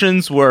 3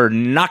 options were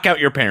knock out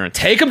your parents.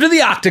 Take him to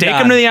the octagon.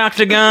 Take him to the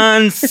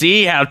octagon,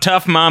 see how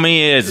tough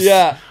mommy is.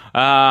 Yeah.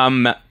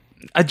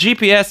 A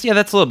GPS, yeah,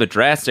 that's a little bit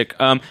drastic.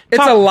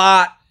 It's a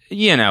lot.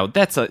 You know,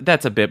 that's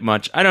a bit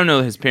much. I don't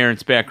know his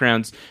parents'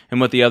 backgrounds and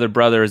what the other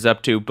brother is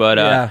up to, but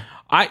Yeah.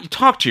 I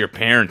talk to your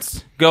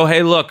parents. Go,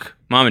 hey, look,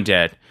 mom and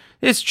dad,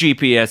 this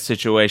GPS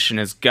situation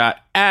has got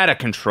out of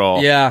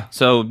control. Yeah.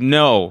 So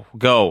no,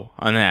 go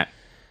on that.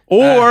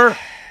 Or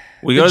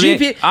we go to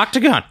the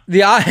octagon.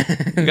 Got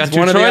got two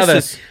one or the other.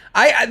 choices.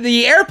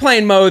 The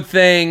airplane mode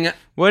thing.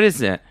 What is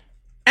that?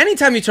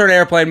 Anytime you turn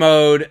airplane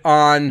mode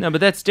on, No,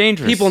 but that's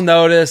dangerous. people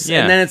notice,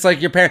 Yeah. and then it's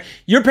like your parents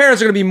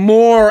are going to be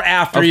more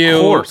after Of you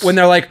course. when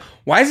they're like,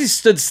 "Why has he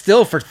stood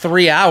still for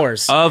 3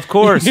 hours? Of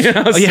course. You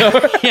know,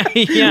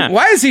 yeah.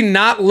 Why has he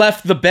not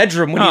left the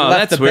bedroom when he Oh,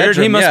 left that's the weird.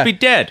 bedroom? He must Yeah. be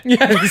dead.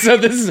 Yeah, so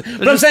this is. But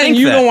I'm just saying think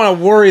you that. don't want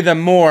to worry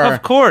them more.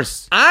 Of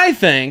course. I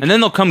think. And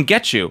then they'll come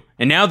get you.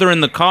 And now they're in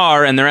the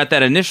car and they're at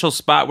that initial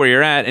spot where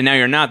you're at, and now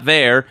you're not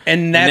there.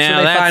 And that's now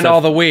where they find all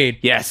the weed.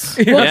 Yes.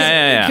 Well,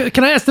 yeah.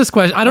 Can I ask this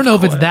question? I don't know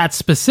if it's that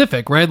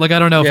specific, right? Like, I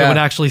don't know if Yeah. it would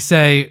actually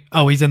say,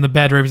 oh, he's in the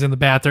bedroom, he's in the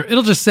bathroom.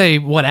 It'll just say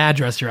what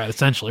address you're at,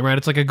 essentially, right?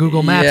 It's like a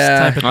Google Maps Yeah.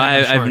 type of thing. I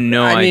I'm have sure.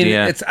 no I mean,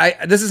 idea.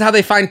 this is how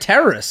they find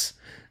terrorists.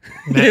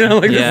 You know,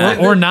 like Yeah.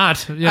 this- Or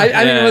not. Yeah.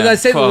 I mean, when I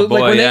say Oh, like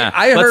boy, when yeah.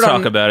 I heard Let's on-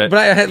 talk about it.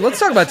 But let's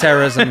talk about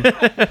terrorism.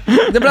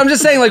 But I'm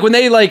just saying, like when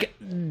they like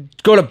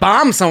go to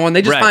bomb someone,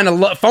 they just Right. find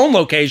a phone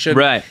location,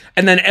 Right.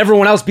 and then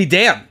everyone else be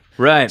damned.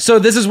 Right. So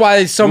this is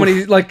why so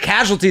many like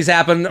casualties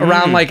happen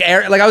around like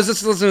air. Like I was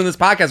just listening to this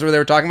podcast where they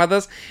were talking about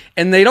this,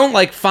 and they don't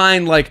like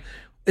find like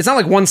it's not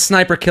like one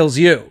sniper kills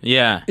you.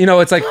 Yeah. You know,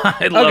 it's like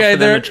I'd love okay, for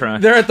them to try.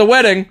 they're at the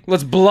wedding.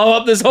 Let's blow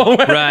up this whole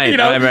wedding. Right, You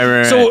know?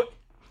 right. So.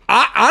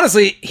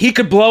 Honestly, he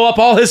could blow up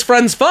all his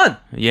friends' fun.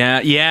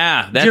 Yeah.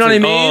 That's Do you know what I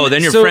mean? Oh,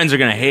 then your So friends are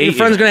going to hate you. Your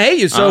friends are going to hate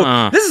you.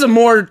 So this is a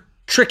more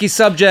tricky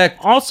subject.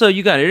 Also,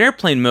 you got an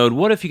airplane mode.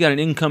 What if you got an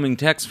incoming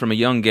text from a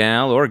young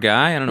gal or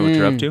guy? I don't know what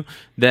you're up to.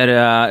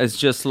 That is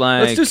just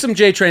like. Let's do some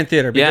J-Train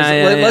theater. Because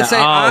Yeah, let's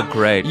say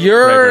great.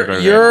 You're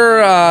Great.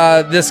 you're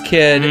this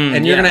kid,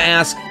 and you're yeah. going to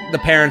ask the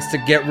parents to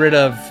get rid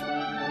of.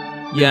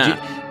 Yeah.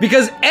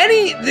 Because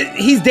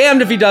he's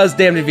damned if he does,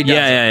 damned if he doesn't.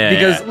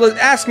 Yeah. Because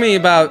ask me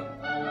about.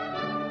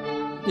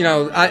 You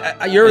know,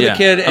 you're Yeah, the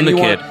kid, I'm and the you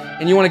kid.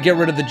 want to get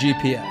rid of the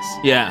GPS.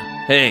 Yeah.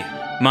 Hey,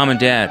 mom and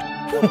dad.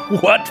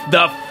 What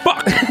the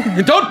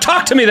fuck? Don't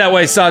talk to me that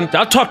way, son.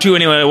 I'll talk to you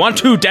anyway I want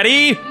to,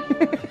 daddy.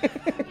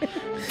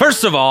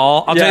 First of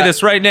all, I'll tell Yeah. you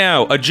this right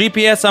now. A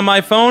GPS on my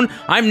phone,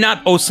 I'm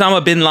not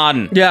Osama bin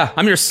Laden. Yeah.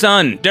 I'm your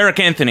son, Derek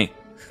Anthony.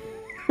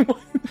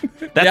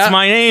 That's Yeah.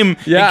 my name,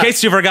 Yeah. in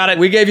case you forgot it.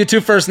 We gave you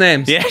 2 first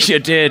names. Yes, you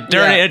did.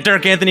 Yeah.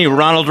 Derek Anthony,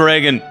 Ronald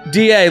Reagan.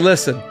 DA,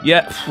 listen.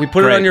 Yeah. We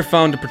put Great. it on your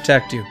phone to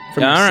protect you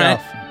from All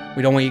yourself.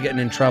 We don't want you getting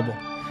in trouble.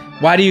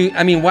 Why do you?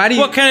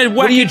 What kind of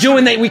What are you wacky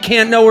doing that we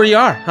can't know where you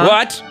are? Huh?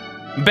 What?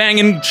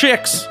 Banging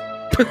chicks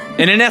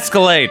in an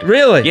Escalade.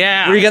 Really?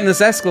 Yeah. Where are you getting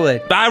this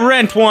Escalade? I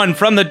rent one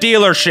from the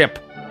dealership.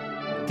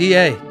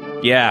 DA.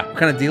 Yeah. What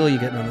kind of deal are you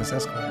getting on this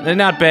Escalade? They're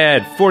not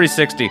bad.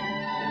 40-60.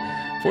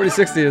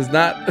 4060 is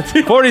not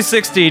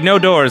 40-60, no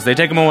doors. They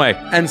take them away.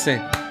 NC.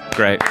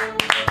 Great.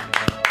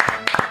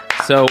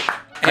 So,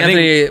 I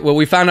Anthony, what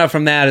we found out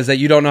from that is that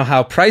you don't know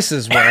how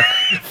prices work.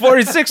 think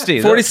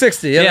 40-60.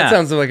 4060. Yeah, that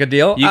sounds like a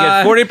deal. You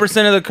get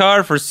 40% of the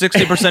car for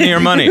 60% of your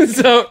money.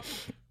 So,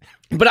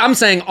 but I'm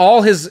saying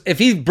if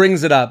he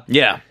brings it up,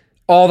 Yeah.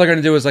 all they're going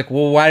to do is like,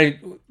 well, why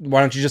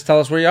don't you just tell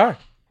us where you are?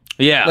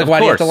 Yeah, Like, of why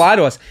do you have course. to lie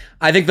to us?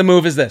 I think the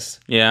move is this.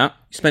 Yeah. You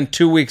spend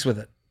 2 weeks with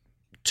it.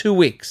 2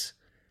 weeks.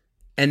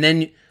 And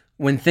then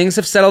when things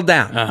have settled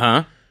down,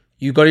 Uh-huh.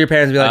 you go to your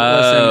parents and be like,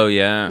 Oh,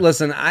 yeah.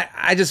 listen,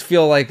 I just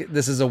feel like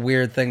this is a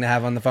weird thing to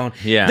have on the phone.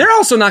 Yeah. They're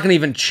also not going to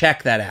even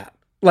check that app.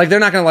 Like, they're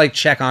not going to, like,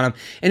 check on them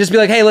and just be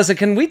like, hey, listen,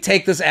 can we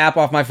take this app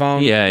off my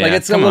phone? Yeah, Like, yeah.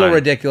 it's a Come little on.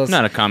 ridiculous.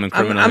 Not a common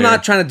criminal I'm here.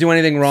 not trying to do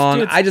anything wrong.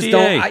 Dude, it's I just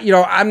DA.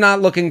 don't, I'm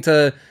not looking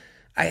to,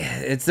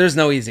 there's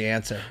no easy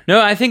answer. No,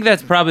 I think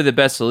that's probably the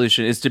best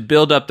solution is to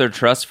build up their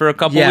trust for a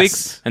couple Yes.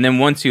 weeks, and then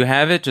once you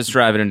have it, just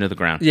drive it into the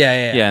ground.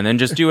 Yeah. Yeah, and then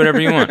just do whatever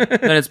you want.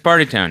 Then it's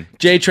party time.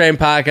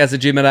 JTrainPodcast at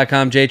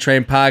gmail.com,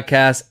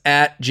 JTrainPodcast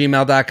at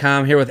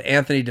gmail.com. Here with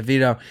Anthony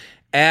DeVito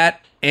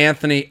at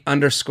Anthony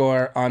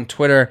 _ on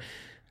Twitter.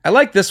 I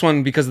like this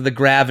one because of the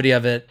gravity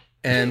of it,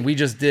 and we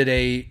just did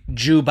a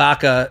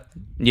Chewbacca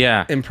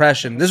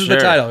impression. This is the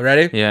title.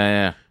 Ready?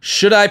 Yeah.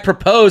 Should I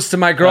propose to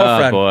my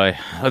girlfriend? Oh, boy.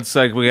 Looks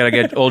like we got to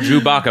get old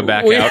Chewbacca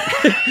back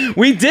out.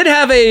 We did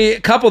have a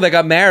couple that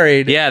got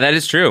married. Yeah, that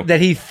is true. That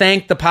he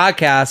thanked the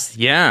podcast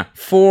Yeah.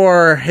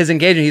 for his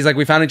engagement. He's like,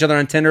 we found each other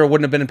on Tinder. It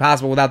wouldn't have been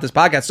impossible without this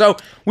podcast. So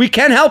we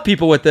can help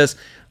people with this.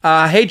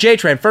 Hey,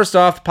 J-Train. First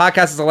off, the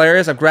podcast is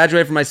hilarious. I've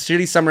graduated from my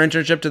shitty summer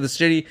internship to the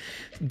shitty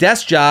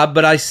desk job,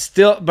 but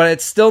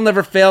it still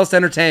never fails to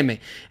entertain me.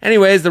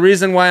 Anyways, the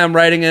reason why I'm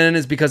writing in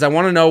is because I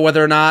want to know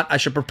whether or not I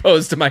should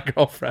propose to my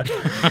girlfriend.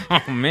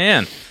 Oh,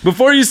 man.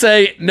 Before you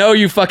say, no,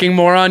 you fucking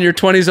moron, your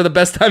 20s are the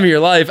best time of your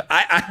life,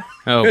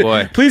 Oh,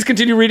 boy. Please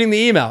continue reading the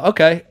email.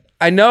 Okay.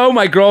 I know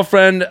my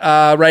girlfriend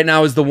right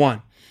now is the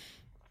one.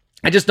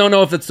 I just don't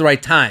know if it's the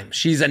right time.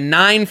 She's a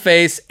 9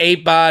 face,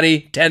 8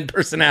 body, 10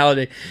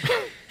 personality.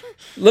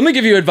 Let me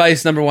give you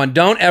advice, number 1.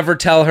 Don't ever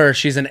tell her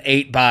she's an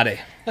 8 body.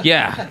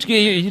 Yeah.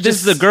 This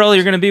is the girl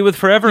you're going to be with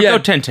forever? Yeah, go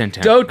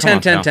 10-10-10. Go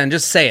 10-10-10.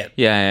 Just say it.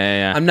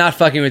 Yeah. I'm not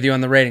fucking with you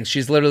on the ratings.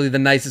 She's literally the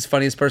nicest,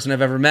 funniest person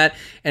I've ever met.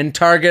 And the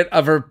target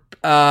of her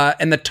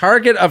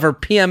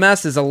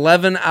PMS is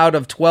 11 out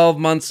of 12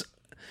 months.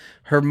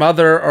 Her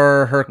mother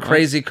or her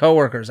crazy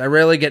coworkers. I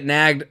rarely get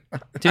nagged.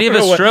 Did he have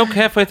a stroke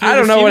halfway through? I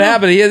don't know what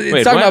happened.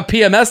 He's talking about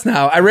PMS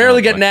now. I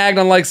rarely get boy. nagged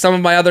unlike some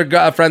of my other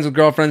friends with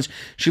girlfriends.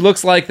 She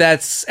looks like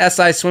that SI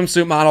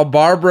swimsuit model,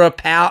 Barbara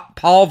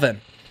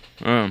Palvin.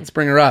 Let's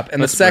bring her up.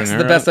 And the sex is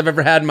the best I've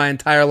ever had in my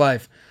entire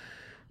life.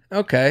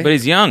 Okay. But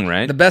he's young,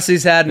 right? The best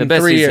he's had in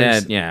 3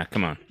 years. Yeah,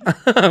 come on.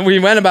 We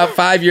went about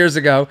 5 years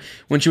ago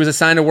when she was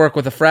assigned to work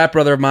with a frat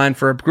brother of mine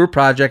for a group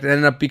project and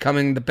ended up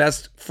becoming the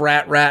best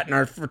frat rat in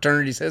our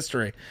fraternity's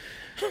history.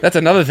 That's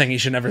another thing you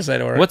should never say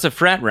to her. What's a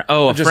frat rat?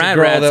 Oh, a Just frat a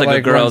girl rat's that, like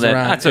a girl that...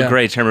 around. That's a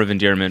great term of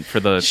endearment for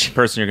the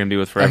person you're going to be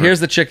with forever.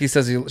 Here's the chick he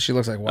says she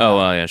looks like. Wow. Oh,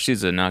 well, yeah.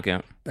 She's a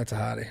knockout. That's a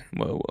hottie.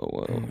 Whoa.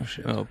 Oh,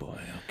 shit. Oh, boy.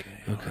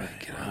 Okay.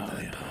 Get out of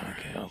that bar.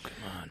 Okay. Oh, come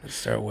on. Let's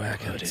start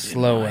whacking.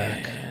 Slow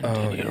whack.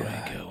 Oh, Here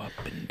yeah. we go up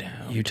and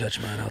down. You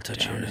touch mine, I'll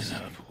touch Down yours.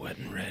 and up, wet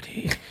and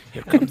ready.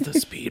 Here comes the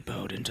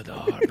speedboat into the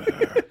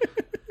harbor.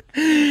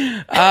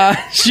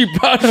 She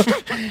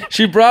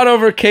brought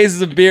over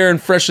cases of beer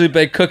and freshly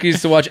baked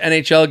cookies to watch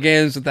NHL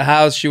games at the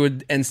house. She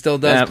would and still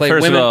does play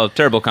First women. of all,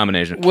 terrible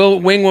combination.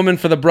 Wing woman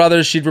for the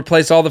brothers. She'd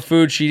replace all the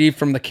food she'd eat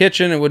from the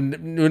kitchen. It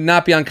would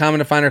not be uncommon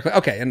to find her.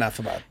 Okay, enough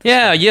about it.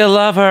 Yeah, you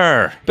love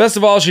her. Best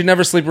of all, she'd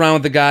never sleep around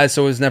with the guys,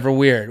 so it was never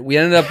weird. We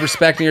ended up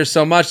respecting her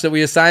so much that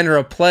we assigned her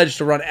a pledge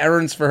to run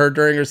errands for her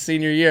during her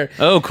senior year.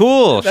 Oh,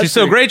 cool. She's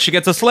so pretty- great, she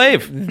gets a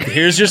slave.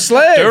 Here's your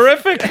slave.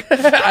 Terrific.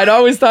 I'd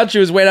always thought she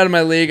was way out of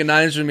my league and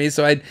not interested in me,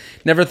 so I'd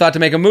never thought to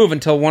make a move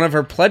until one of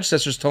her pledge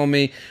sisters told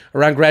me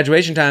around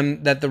graduation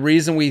time that the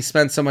reason we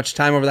spent so much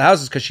time over the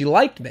house is because she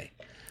liked me.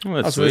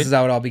 Oh, that's So this is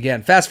how it all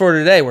began. Fast forward to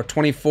today, we're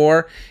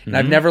 24, and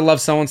I've never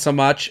loved someone so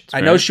much.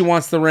 I know she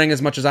wants the ring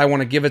as much as I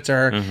want to give it to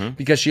her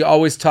because she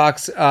always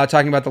talks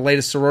talking about the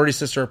latest sorority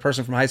sister or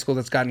person from high school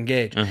that's got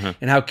engaged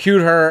and how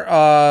cute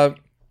all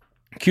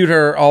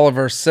of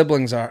her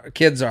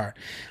kids are.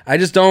 I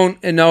just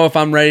don't know if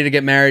I'm ready to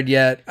get married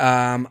yet.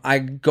 I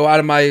go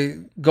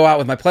out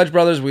with my pledge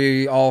brothers.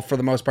 We all, for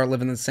the most part,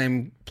 live in the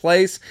same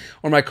place,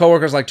 or my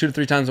coworkers like 2 to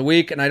 3 times a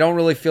week, and I don't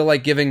really feel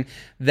like giving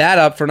that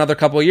up for another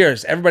couple of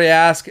years. Everybody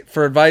asks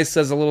for advice,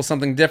 says a little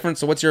something different.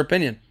 So what's your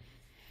opinion?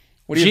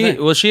 What do you think?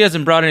 Well, she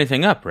hasn't brought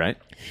anything up, right?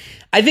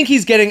 I think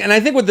he's getting, and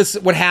I think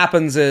what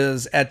happens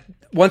is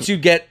once you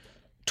get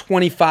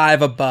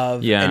 25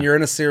 above and you're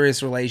in a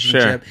serious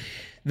relationship,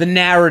 the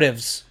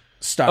narratives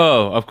start.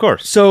 Oh, of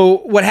course.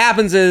 So what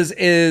happens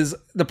is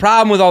the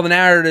problem with all the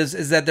narratives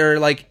is that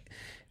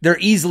they're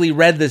easily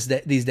read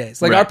these days.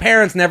 Like our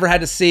parents never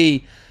had to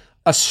see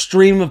a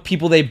stream of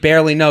people they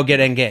barely know get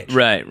engaged.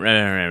 Right.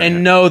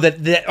 And know that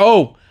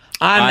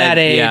I'm that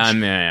age.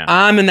 Yeah.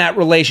 I'm in that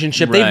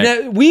relationship.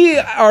 Right. We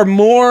are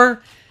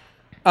more,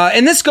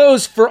 and this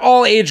goes for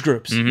all age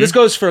groups. This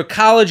goes for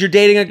college. You're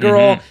dating a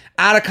girl.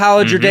 Out of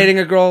college, you're dating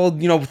a girl.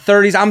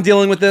 30s. I'm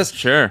dealing with this.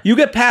 Sure. You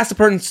get past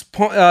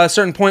a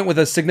certain point with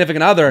a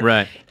significant other,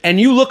 right? And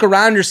you look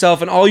around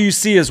yourself, and all you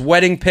see is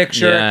wedding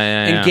picture,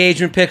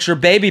 engagement picture,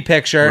 baby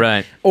picture,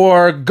 right?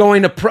 Or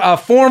going to a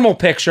formal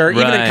picture.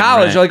 Even in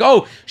college, you're like,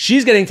 oh,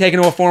 she's getting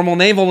taken to a formal,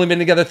 and they've only been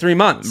together 3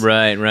 months.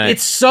 Right.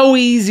 It's so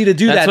easy to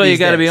do that. That's why you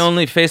got to be days.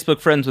 only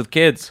Facebook friends with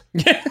kids.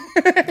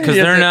 Because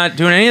they're not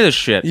doing any of this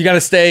shit. You got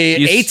to stay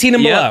 18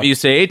 and below. You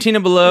say 18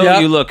 and below.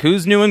 Yep. You look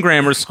who's new in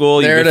grammar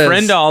school. There You it is.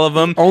 befriend all of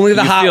them. Only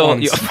the hot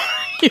ones.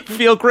 You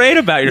feel great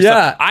about yourself.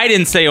 Yeah. I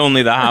didn't say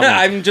only the hot ones.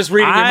 I'm just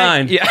reading your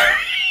mind. Yeah.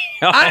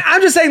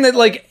 I'm just saying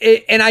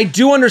that, and I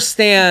do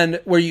understand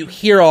where you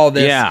hear all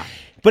this. Yeah.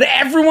 But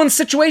everyone's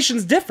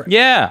situation's different.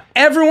 Yeah.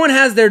 Everyone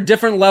has their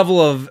different level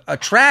of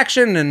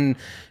attraction and,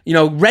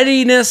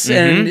 readiness,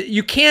 and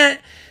you can't.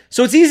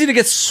 So it's easy to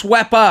get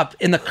swept up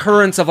in the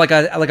currents of like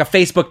a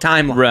Facebook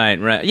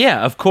timeline. Right.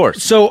 Yeah, of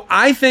course. So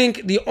I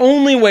think the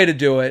only way to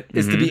do it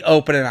is to be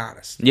open and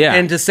honest. Yeah.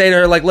 And to say to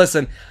her, like,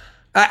 listen,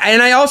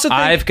 and I also think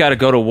I've got to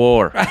go to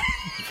war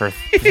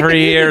For 3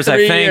 years, I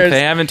 3 think. years.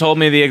 They haven't told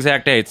me the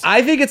exact dates.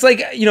 I think it's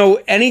like,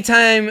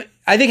 anytime,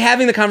 I think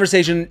having the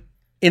conversation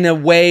in a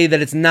way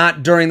that it's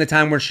not during the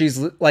time where she's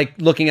like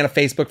looking at a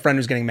Facebook friend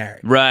who's getting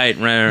married. Right.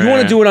 You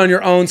want to do it on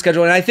your own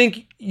schedule. And I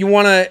think you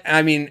want to,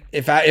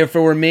 if it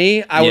were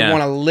me, I would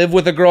want to live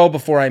with a girl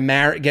before I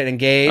get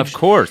engaged. Of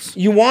course.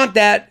 You want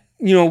that,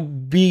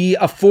 be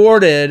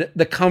afforded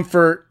the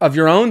comfort of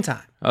your own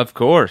time. Of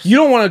course. You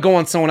don't want to go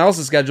on someone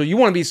else's schedule. You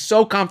want to be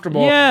so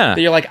comfortable Yeah.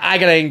 that you're like, I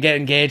got to get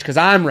engaged because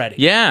I'm ready.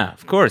 Yeah,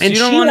 of course. And You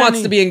don't she want wants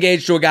any- to be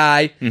engaged to a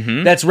guy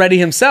that's ready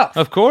himself.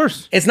 Of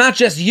course. It's not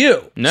just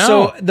you. No.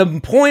 So the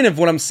point of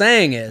what I'm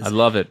saying is, I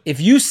love it.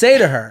 if you say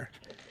to her,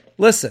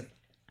 listen,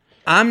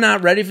 I'm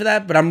not ready for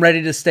that, but I'm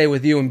ready to stay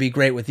with you and be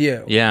great with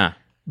you. Yeah.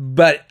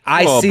 But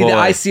I Oh, boy.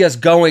 I see us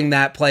going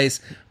that place,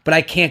 but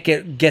I can't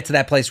get to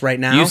that place right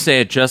now. You say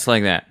it just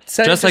like that.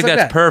 Say it just like just like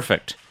that's that.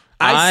 perfect.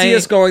 I see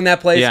us going that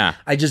place. Yeah.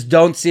 I just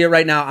don't see it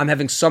right now. I'm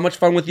having so much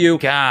fun with you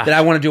Gosh. that I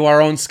want to do our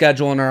own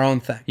schedule and our own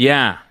thing.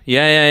 Yeah.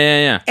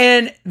 Yeah.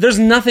 And there's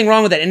nothing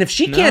wrong with that. And if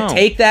she can't No.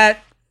 take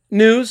that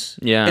news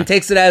Yeah. and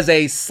takes it as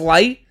a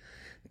slight,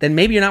 then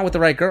maybe you're not with the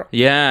right girl.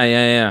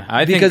 Yeah.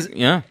 I Because think,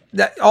 yeah.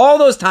 that, all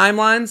those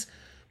timelines,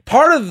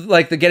 part of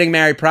like the getting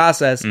married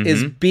process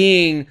is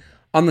being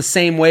on the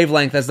same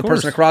wavelength as the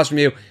person across from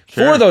you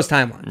for those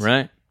timelines.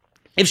 Right.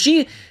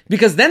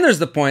 Because then there's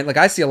the point, like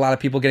I see a lot of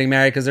people getting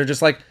married because they're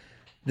just like,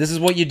 this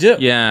is what you do.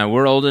 Yeah,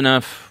 we're old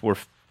enough. We're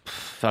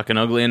fucking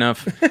ugly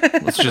enough.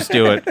 Let's just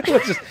do it.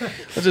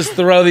 Let's just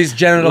throw these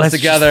genitals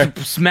together.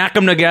 Just smack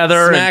them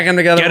together. Smack them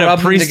together, Get rub a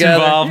them priest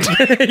together. involved.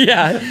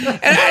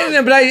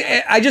 Yeah. But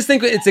I just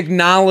think it's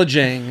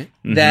acknowledging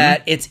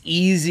that it's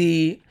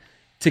easy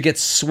to get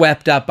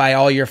swept up by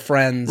all your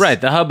friends. Right,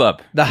 the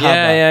hubbub. The hubbub.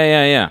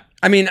 Yeah.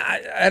 I mean, I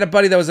had a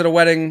buddy that was at a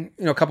wedding,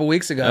 a couple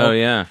weeks ago. Oh,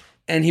 yeah.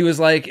 And he was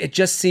like, it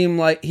just seemed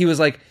like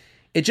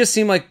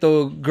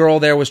the girl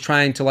there was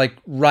trying to like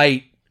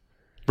write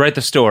Write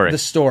the story. the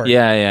story.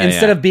 Yeah.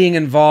 Instead of being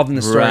involved in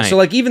the story. Right. So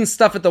like even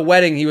stuff at the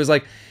wedding, he was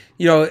like,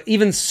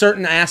 even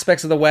certain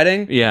aspects of the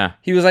wedding. Yeah.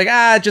 He was like,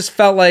 it just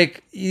felt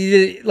like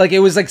it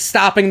was like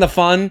stopping the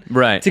fun.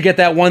 Right. To get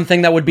that one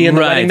thing that would be in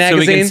the wedding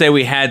magazine. So we can say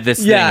we had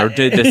this thing or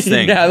did this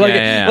thing.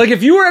 Like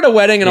if you were at a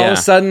wedding and all of Yeah.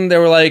 a sudden there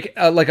were like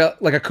a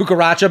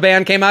cucaracha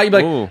band came out, you'd be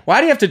like, Ooh. why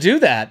do you have to do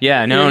that?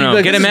 Yeah, You'd no. be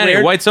like, Get this him is out of here.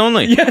 weird. Whites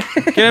only. Yeah.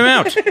 Get him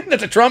out.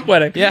 That's a Trump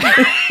wedding.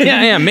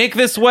 Yeah. Make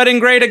this wedding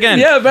great again.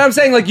 Yeah, but I'm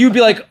saying like you'd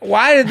be like,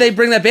 why did they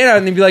bring that band out?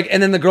 And they'd be like,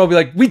 and then the girl would be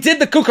like, we did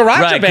the cucaracha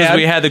Right, 'cause band.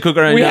 we had the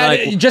cucaracha- We you're had like-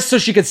 it just so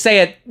she could say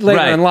it later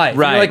Right, in life.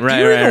 right, You're like, right,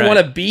 do you even right. want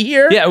to be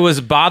here? Yeah, it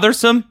was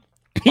bothersome.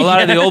 A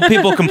lot of the old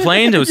people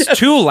complained. It was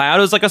too loud.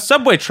 It was like a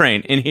subway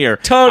train in here.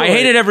 Totally. I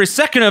hated every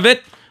second of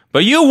it,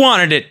 but you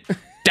wanted it.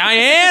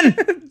 Diane?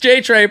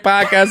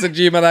 JTrainPodcast at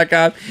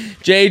gmail.com.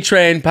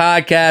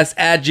 JTrainPodcast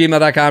at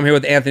gmail.com. Here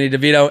with Anthony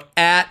DeVito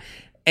at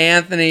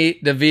Anthony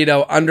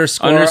DeVito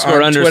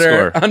underscore on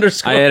Twitter.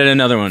 I added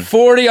another one.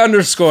 40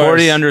 underscores.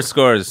 40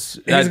 underscores.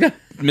 got-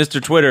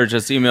 Mr. Twitter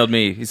just emailed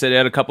me. He said,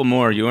 add a couple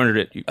more. You earned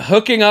it.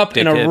 Hooking up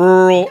in a Dickhead.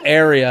 rural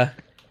area.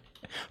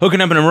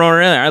 Hooking up in a rural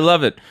area. I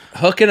love it.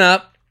 Hooking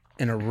up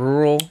in a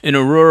rural. In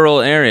a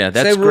rural area.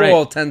 That's Say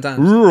rural great. 10 times.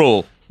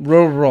 Rural.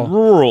 Rural.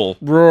 Rural.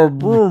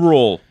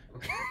 Rural.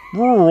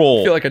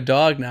 Rural. I feel like a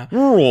dog now.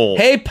 Rural.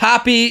 Hey,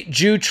 Poppy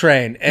Jew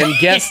Train, and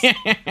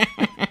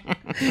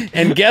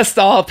guest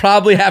I'll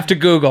probably have to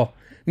Google.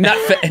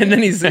 And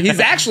then he's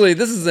actually,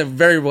 this is a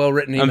very well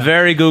written email. I'm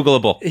very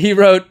Googleable. He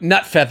wrote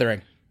nut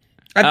feathering.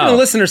 I've been a Oh.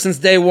 listener since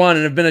day one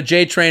and have been a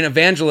J Train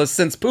evangelist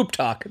since Poop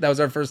Talk. That was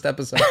our first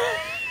episode.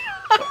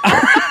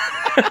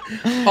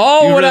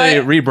 You really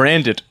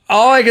rebranded.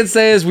 All I can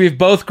say is we've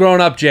both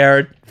grown up,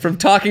 Jared. From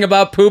talking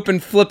about poop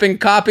and flipping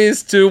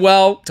copies to,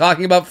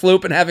 talking about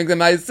floop and having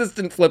my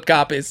assistant flip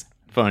copies.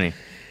 Funny.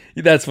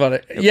 That's funny.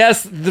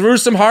 Yes, through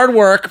some hard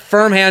work,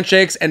 firm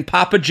handshakes, and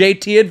Papa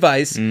JT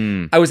advice,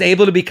 I was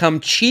able to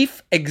become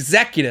chief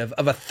executive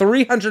of a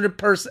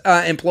 300-person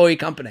employee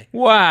company.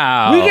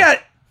 Wow. We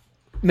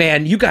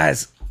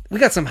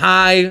got some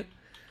high.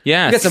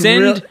 Yeah, got some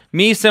send real-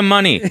 me some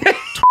money.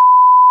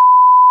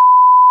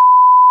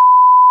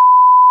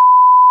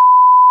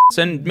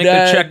 Make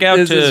the check out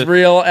This is to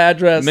real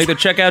address. make the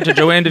check out to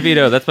Joanne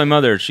DeVito. That's my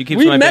mother. She keeps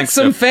We my met bank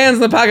some stuff. fans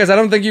in the podcast. I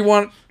don't think you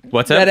want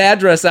What's that that?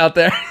 address out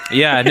there.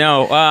 Yeah,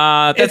 no.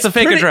 That's It's a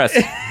fake pretty- address.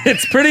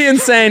 It's pretty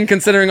insane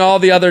considering all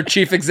the other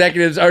chief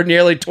executives are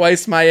nearly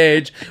twice my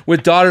age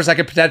with daughters I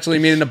could potentially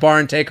meet in a bar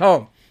and take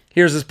home.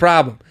 Here's his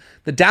problem.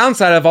 The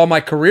downside of all my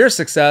career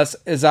success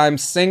is I'm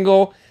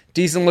single,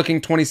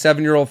 decent-looking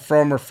 27-year-old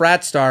former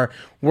frat star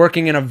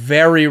working in a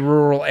very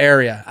rural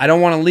area. I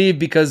don't want to leave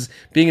because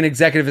being an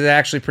executive is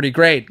actually pretty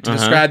great. To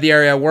describe the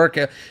area I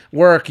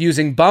work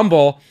using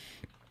Bumble,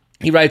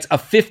 he writes, a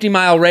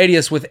 50-mile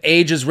radius with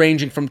ages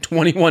ranging from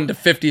 21 to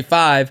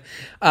 55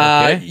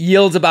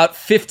 yields about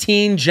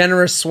 15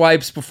 generous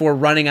swipes before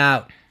running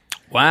out.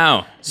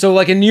 Wow. So,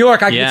 like in New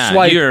York, I Yeah, could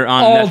swipe you're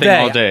on all that thing day.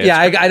 all day. Yeah,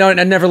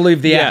 I never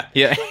leave the app.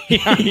 Yeah.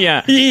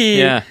 He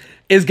Yeah.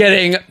 is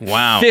getting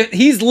Wow.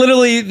 He's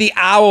literally the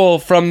owl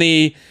from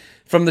the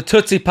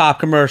Tootsie Pop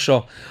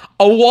commercial.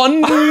 a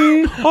 1,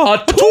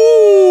 a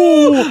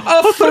 2,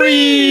 a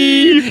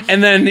 3,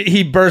 and then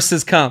he bursts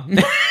his cum.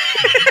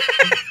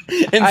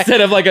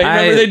 Instead of like,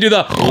 remember they do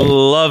the...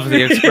 love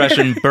the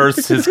expression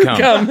bursts his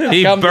cum.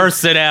 He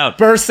bursts it out.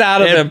 Bursts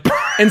out of him.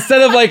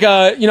 Instead of like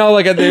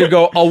they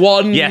go a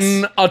 1,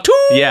 a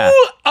 2,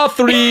 a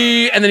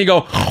 3, and then you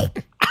go...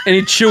 and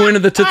you chew into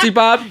the Tootsie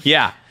Pop.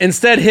 Yeah.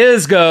 Instead,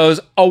 his goes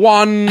a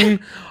 1,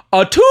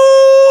 a 2,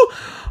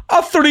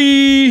 a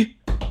 3.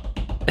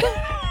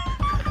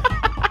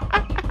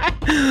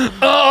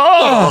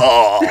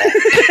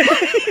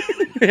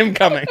 Him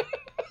coming.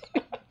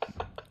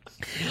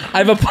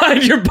 I've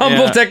applied your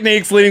Bumble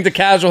techniques leading to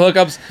casual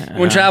hookups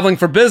when traveling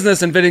for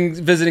business and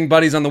visiting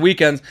buddies on the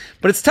weekends,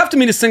 but it's tough to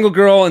meet a single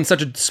girl in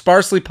such a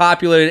sparsely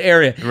populated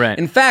area. Right.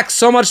 In fact,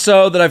 so much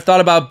so that I've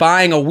thought about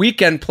buying a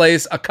weekend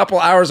place a couple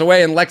hours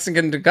away in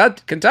Lexington,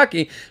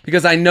 Kentucky,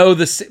 because I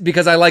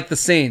like the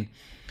scene.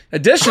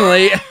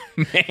 Additionally,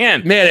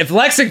 man, if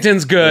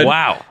Lexington's good,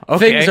 wow,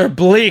 okay. Things are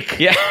bleak.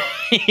 Yeah.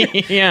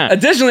 Yeah.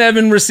 Additionally, I've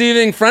been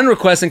receiving friend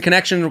requests and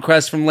connection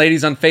requests from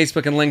ladies on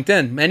Facebook and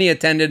LinkedIn. Many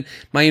attended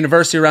my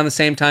university around the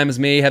same time as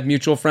me, have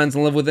mutual friends,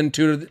 and live within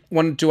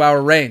 1 to 2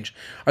 hour range.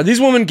 Are these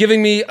women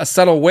giving me a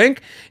subtle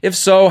wink? If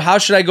so, how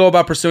should I go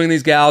about pursuing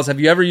these gals? Have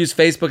you ever used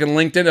Facebook and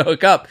LinkedIn to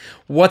hook up?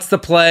 What's the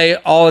play?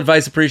 All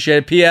advice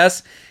appreciated.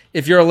 P.S.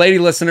 If you're a lady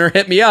listener,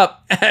 hit me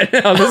up.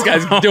 This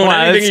guy's doing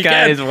anything he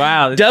can. His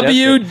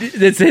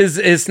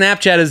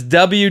Snapchat is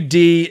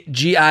WDGIVEN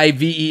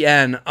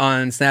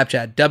on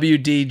Snapchat.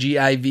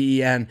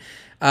 WDGIVEN.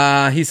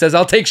 He says,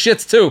 I'll take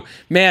shits too.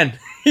 Man,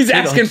 he's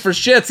asking for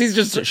shits. He's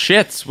just...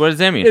 Shits? What does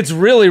that mean? It's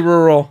really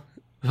rural.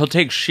 He'll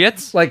take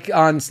shits? Like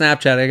on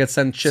Snapchat, I get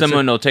sent shits.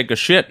 Someone will take a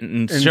shit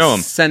and show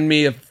him. Send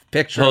me a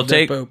picture of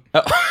their poop.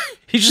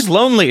 He's just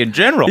lonely in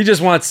general. He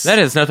just wants... That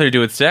has nothing to do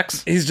with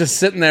sex. He's just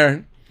sitting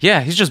there...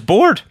 Yeah, he's just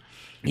bored.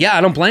 Yeah, I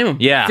don't blame him.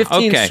 Yeah,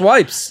 15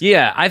 swipes.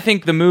 Yeah, I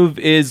think the move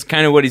is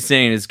kind of what he's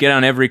saying, is get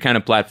on every kind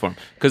of platform.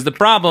 Because the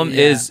problem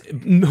is,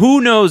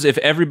 who knows if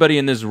everybody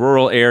in this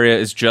rural area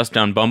is just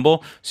on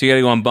Bumble? So you got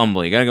to go on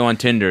Bumble. You got to go on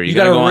Tinder. You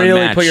got to go on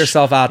really Match. Put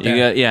yourself out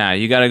there.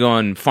 You got to go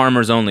on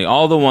Farmers Only.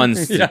 All the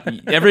ones,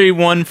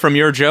 everyone from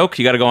your joke,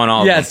 you got to go on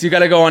all of them. Yes, you got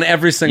to go on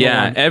every single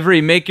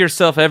one. Make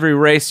yourself every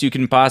race you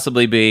can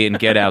possibly be and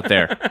get out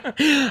there.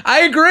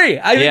 I agree.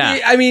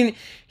 I mean...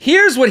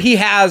 Here's what he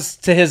has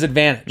to his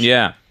advantage.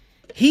 Yeah.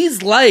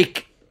 He's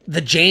like the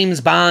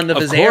James Bond of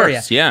his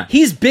area. Yeah.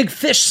 He's big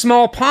fish,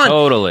 small pond.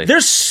 Totally.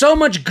 There's so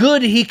much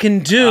good he can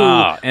do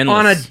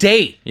on a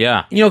date.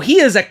 Yeah. You know, he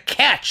is a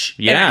catch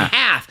and a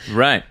half.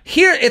 Right.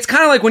 Here, it's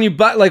kind of like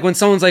when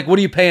someone's like, "What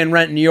do you pay in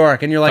rent in New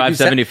York?" And you're like,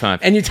 $575.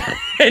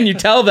 And you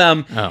tell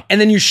them,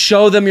 and then you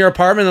show them your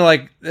apartment. And they're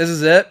like, "This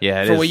is it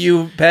for what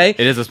you pay." It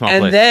is a small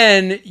place. And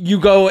then you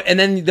go, and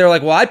then they're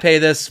like, "Well, I pay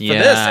this for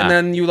this," and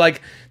then you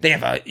like. They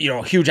have a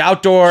huge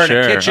outdoor and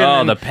a kitchen.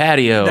 Oh, the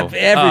patio.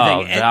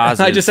 Everything. Oh,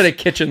 I just said a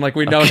kitchen like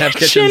we don't have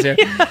kitchens here.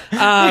 But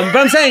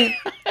I'm saying,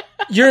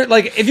 you're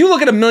like, if you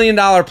look at $1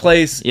 million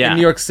place in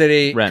New York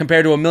City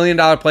compared to $1 million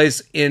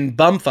place in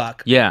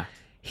bumfuck,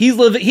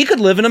 he could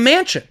live in a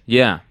mansion.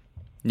 Yeah.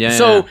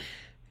 So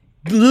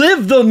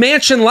live the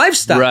mansion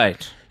lifestyle.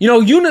 Right. You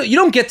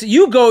don't get to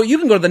you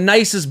can go to the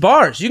nicest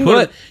bars. You can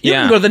go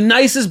to the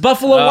nicest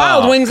Buffalo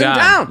Wild Wings in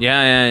town.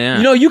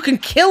 Yeah. You can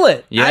kill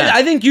it. Yeah.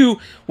 I think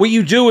what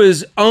you do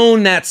is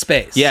own that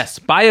space. Yes,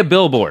 buy a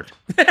billboard.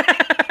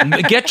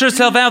 Get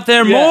yourself out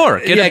there more.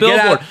 Get a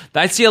billboard.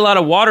 I see a lot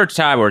of water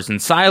towers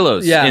and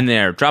silos in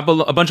there. Drop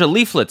a bunch of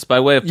leaflets by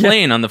way of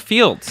plane on the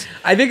fields.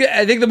 I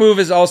think the move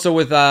is also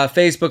with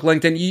Facebook,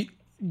 LinkedIn.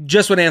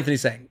 Just what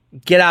Anthony's saying.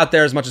 Get out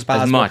there as much as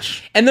possible.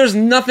 And there's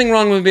nothing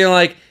wrong with being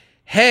like,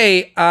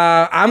 hey,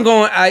 I'm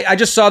going. I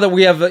just saw that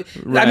we have.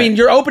 I mean,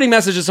 your opening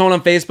message to someone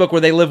on Facebook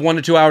where they live 1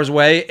 to 2 hours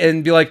away,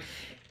 and be like,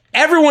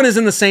 everyone is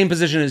in the same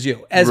position as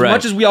you. As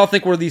much as we all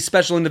think we're these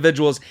special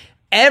individuals,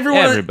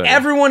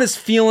 everyone is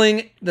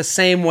feeling the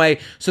same way.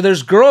 So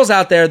there's girls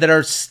out there that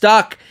are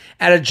stuck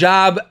at a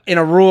job in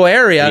a rural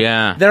area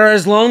that are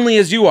as lonely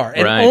as you are,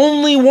 and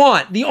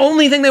the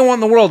only thing they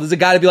want in the world is a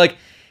guy to be like,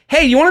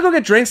 hey, you want to go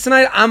get drinks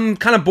tonight? I'm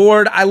kind of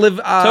bored. I live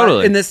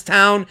in this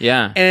town,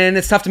 and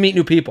it's tough to meet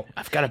new people.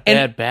 I've got a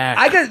bad back.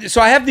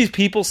 I have these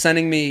people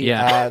sending me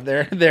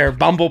their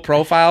Bumble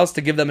profiles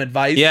to give them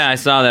advice. Yeah, I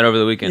saw that over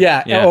the weekend.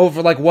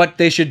 Over like what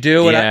they should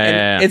do.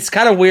 And it's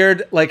kind of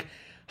weird, like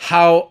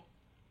how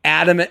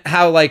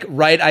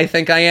right I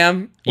think I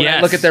am when I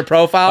look at their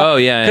profile. Oh,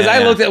 yeah. Because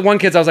I looked at one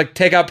kid's, I was like,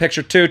 take out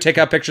picture 2, take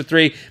out picture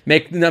 3,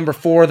 make number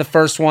 4 the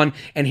first one,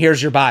 and here's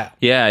your bio.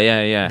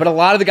 Yeah. But a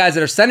lot of the guys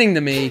that are sending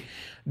to me,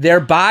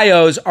 their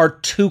bios are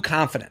too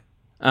confident.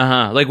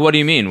 Like, what do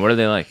you mean? What are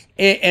they like?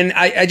 And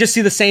I just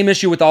see the same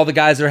issue with all the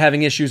guys that are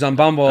having issues on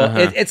Bumble.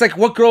 It's like,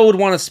 what girl would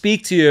want to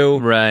speak to you?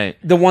 Right.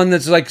 The one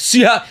that's like,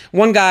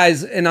 one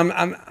guy's, and I'm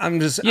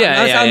not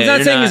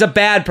saying he's a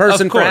bad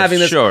person for having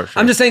this. Sure.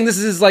 I'm just saying this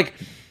is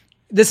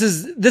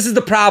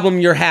the problem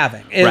you're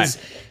having.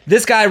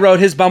 This guy wrote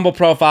his Bumble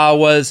profile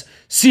was,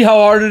 see how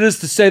hard it is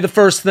to say the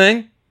first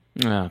thing?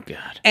 Oh,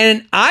 God.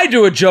 And I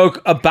do a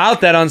joke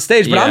about that on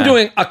stage, but I'm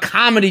doing a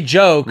comedy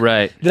joke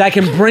that I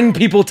can bring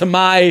people to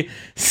my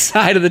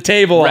side of the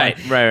table.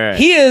 Right.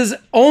 He is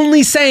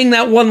only saying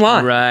that one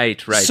line.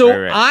 Right. So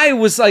I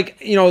was like,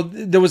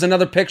 there was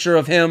another picture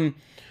of him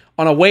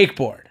on a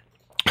wakeboard.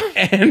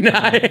 And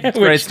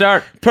great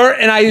start.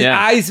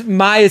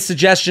 My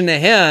suggestion to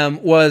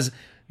him was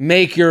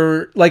make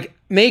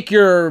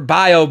your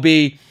bio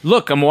be,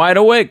 look, I'm wide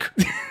awake.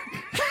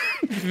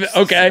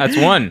 Okay.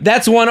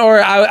 That's one.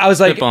 Or I was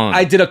like,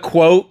 I did a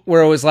quote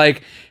where it was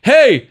like,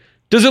 hey,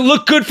 does it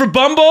look good for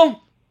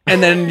Bumble?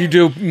 And then you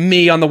do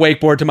me on the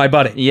wakeboard to my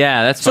buddy.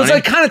 Yeah, that's funny. So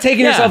it's like kind of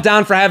taking yourself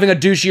down for having a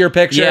douchier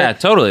picture. Yeah,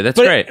 totally. That's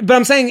great. But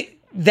I'm saying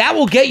that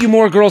will get you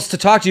more girls to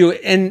talk to you.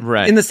 And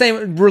in the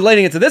same,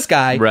 relating it to this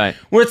guy,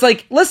 where it's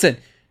like, listen,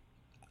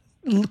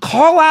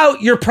 call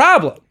out your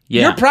problem.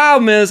 Yeah. Your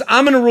problem is,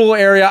 I'm in a rural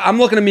area. I'm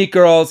looking to meet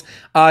girls.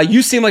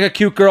 You seem like a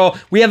cute girl.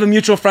 We have a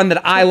mutual friend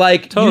that I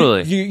like.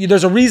 Totally.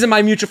 There's a reason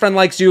my mutual friend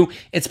likes you.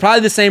 It's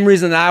probably the same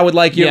reason that I would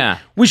like you. Yeah.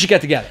 We should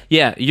get together.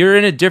 Yeah, you're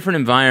in a different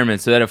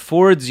environment, so that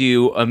affords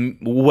you a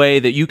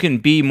way that you can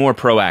be more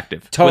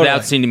proactive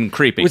without seeming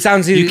creepy.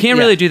 You can't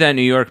really do that in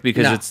New York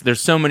because there's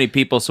so many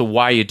people, so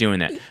why are you doing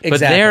that? Exactly. But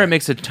there, it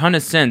makes a ton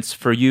of sense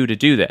for you to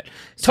do that.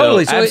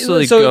 Totally. So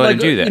absolutely go ahead and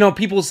do that.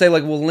 People say,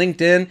 like, well,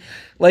 LinkedIn...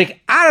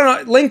 Like, I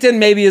don't know, LinkedIn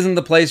maybe isn't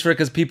the place for it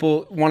because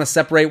people want to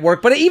separate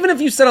work. But even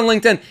if you said on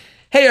LinkedIn,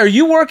 hey, are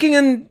you working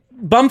in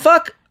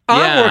bumfuck?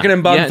 I'm working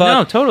in bumfuck.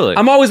 No, totally.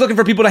 I'm always looking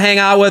for people to hang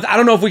out with. I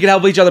don't know if we could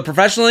help each other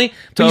professionally,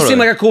 but you seem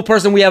like a cool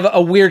person. We have a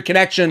weird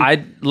connection.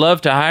 I'd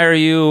love to hire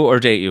you or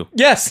date you.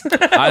 Yes.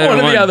 Either one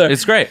or the other.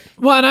 It's great.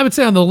 Well, and I would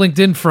say on the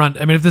LinkedIn front,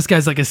 I mean, if this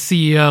guy's like a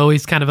CEO,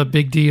 he's kind of a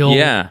big deal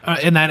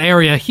in that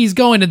area. He's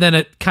going to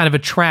then kind of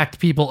attract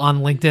people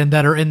on LinkedIn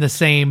that are in the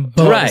same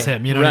boat as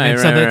him. You know what I mean?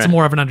 So that's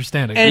more of an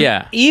understanding.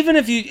 And even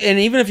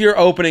if your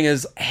opening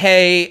is,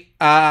 hey,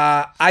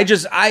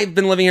 I've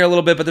been living here a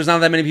little bit, but there's not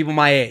that many people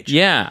my age.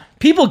 Yeah.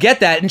 People get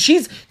that. And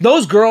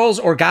those girls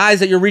or guys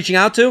that you're reaching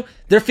out to,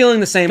 they're feeling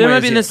the same way. They might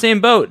be in the same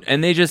boat,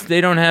 and they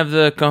don't have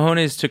the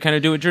cojones to kind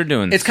of do what you're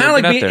doing. It's kind of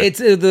like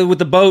with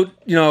the boat,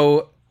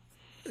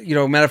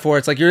 metaphor.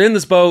 It's like you're in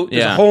this boat,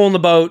 there's a hole in the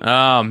boat.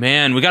 Oh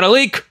man, we got a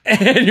leak.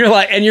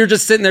 And you're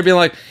just sitting there being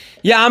like,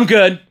 yeah, I'm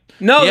good.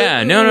 No, we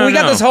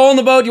got this hole in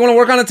the boat. You want to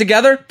work on it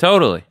together?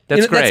 Totally.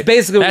 That's great. That's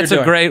basically what you're doing.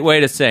 That's a great way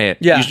to say it.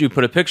 Yeah. You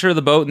put a picture of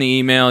the boat in the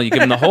email. You give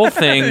them the whole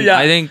thing.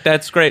 I think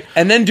that's great.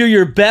 And then do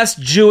your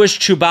best Jewish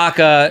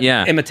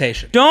Chewbacca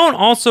imitation. Don't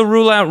also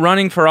rule out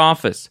running for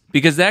office,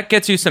 because that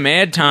gets you some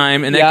ad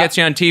time, and that gets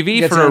you on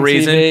TV for a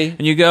reason. TV.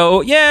 And you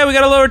go, yeah, we got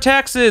to lower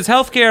taxes,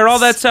 healthcare, all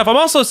that stuff. I'm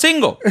also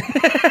single.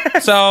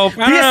 So, I don't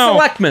know. Be a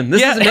selectman.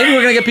 Maybe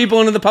we're going to get people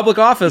into the public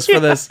office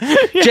for this.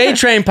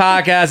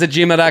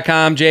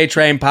 JTrainPodcast@gmail.com.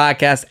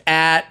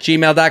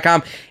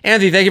 JTrainPodcast@gmail.com.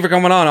 Anthony, thank you for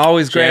coming on.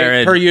 Always great.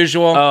 Jared. Per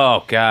usual.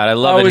 Oh, God. I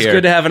love Always it here.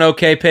 good to have an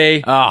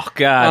OKP. Oh,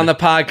 God. On the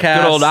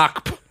podcast. Good old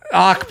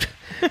OKP.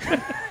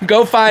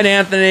 Go find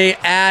Anthony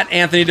at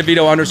Anthony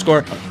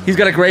DeVito_. He's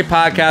got a great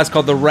podcast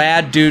called The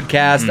Rad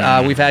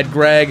Dudecast. We've had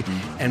Greg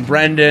and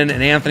Brendan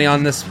and Anthony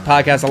on this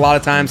podcast a lot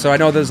of times, so I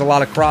know there's a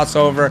lot of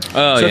crossover.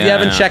 So if you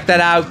haven't checked that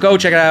out, go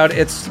check it out.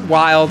 It's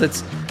wild.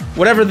 It's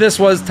whatever this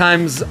was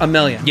times a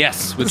million.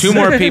 Yes, with 2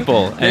 more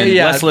people and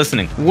less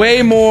listening.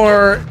 Way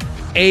more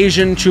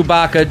Asian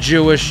Chewbacca,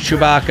 Jewish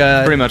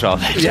Chewbacca. Pretty much all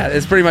that. Yeah,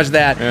 it's pretty much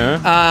that.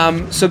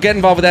 Yeah. So get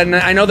involved with that. And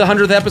I know the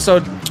 100th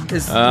episode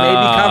is maybe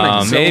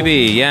coming. So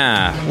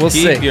We'll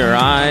see. Keep your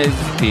eyes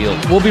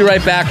peeled. We'll be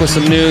right back with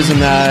some news and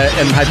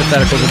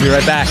hypotheticals. We'll be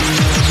right back.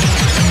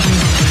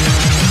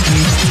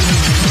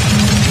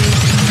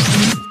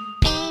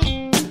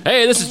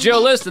 Hey, this is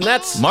Joe List, and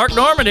that's Mark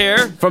Norman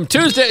here. From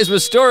Tuesdays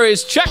with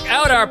Stories, check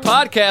out our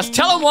podcast.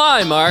 Tell them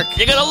why, Mark.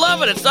 You're going to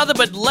love it. It's nothing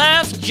but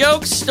laughs,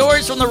 jokes,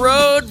 stories from the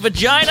road,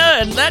 vagina,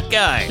 and that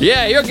guy.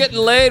 Yeah, you're getting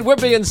laid. We're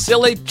being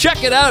silly.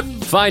 Check it out.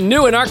 Find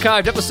new and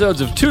archived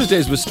episodes of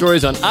Tuesdays with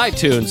Stories on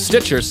iTunes,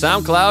 Stitcher,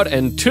 SoundCloud,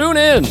 and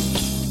TuneIn.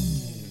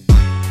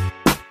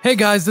 Hey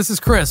guys, this is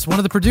Chris, one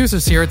of the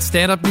producers here at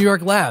Stand Up New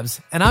York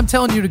Labs, and I'm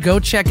telling you to go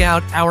check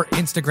out our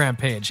Instagram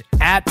page,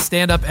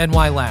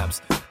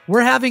 @StandUpNYLabs.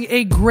 We're having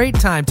a great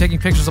time taking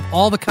pictures of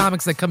all the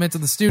comics that come into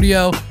the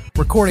studio,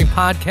 recording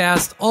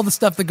podcasts, all the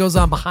stuff that goes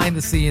on behind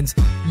the scenes.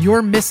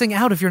 You're missing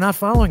out if you're not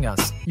following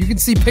us. You can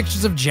see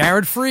pictures of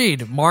Jared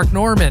Freed, Mark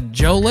Norman,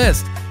 Joe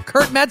List,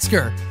 Kurt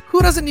Metzger.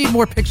 Who doesn't need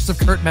more pictures of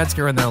Kurt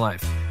Metzger in their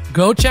life?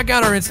 Go check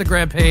out our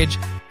Instagram page,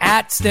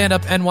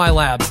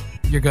 @StandUpNYLabs.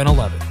 You're going to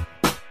love it.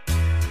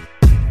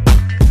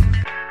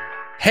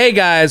 Hey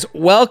guys,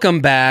 welcome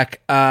back.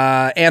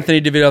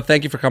 Anthony DeVito,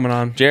 thank you for coming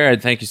on.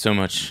 Jared, thank you so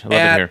much. I love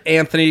it here.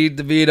 Anthony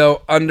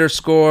DeVito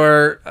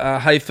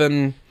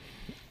 _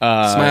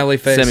 smiley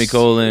face,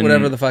 semicolon,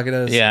 whatever the fuck it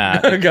is.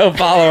 Yeah. Go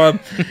follow him.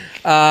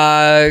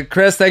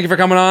 Chris, thank you for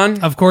coming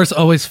on. Of course,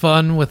 always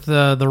fun with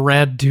the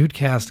Rad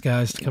Dudecast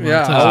guys to come on.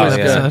 Always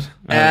good.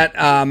 At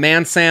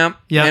Mansam,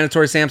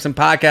 Mandatory Samson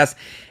podcast.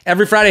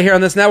 Every Friday here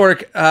on this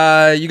network.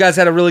 You guys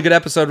had a really good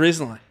episode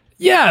recently.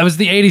 Yeah, it was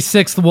the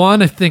 86th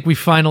one. I think we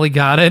finally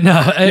got it.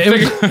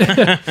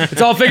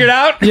 It's all figured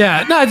out?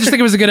 Yeah, no, I just think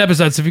it was a good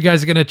episode. So if you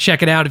guys are going to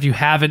check it out, if you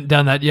haven't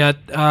done that yet,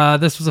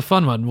 this was a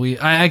fun one.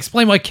 I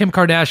explained why Kim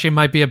Kardashian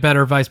might be a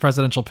better vice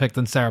presidential pick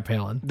than Sarah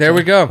Palin. There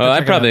we go. Well,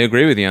 I probably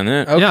agree with you on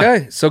that.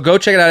 Okay, so go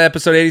check it out,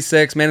 episode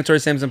 86, Mandatory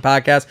Samson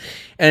Podcast.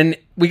 And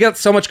we got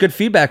so much good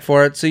feedback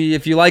for it. So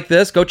if you like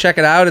this, go check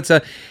it out.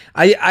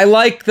 I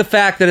like the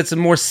fact that it's a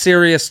more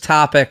serious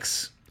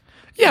topics.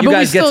 Yeah, You but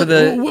guys get to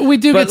the... we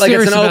do but get like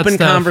serious it's an about open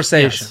stuff.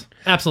 conversation. Yes,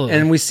 absolutely.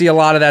 And we see a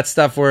lot of that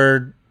stuff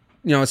where,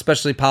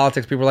 especially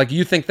politics, people are like,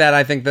 you think that,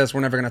 I think this,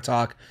 we're never going to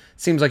talk.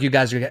 Seems like you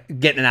guys are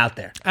getting it out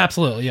there.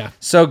 Absolutely, yeah.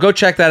 So go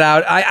check that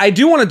out. I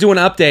do want to do an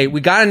update.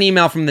 We got an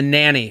email from the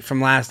nanny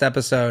from last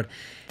episode.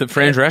 The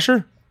Fran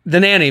Drescher? The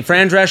nanny,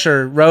 Fran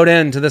Drescher, wrote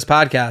into this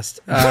podcast.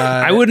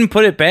 I wouldn't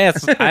put it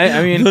past.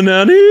 I mean, The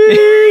nanny.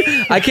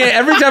 I can't.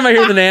 Every time I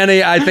hear the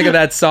nanny, I think of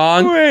that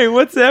song. wait,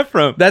 what's that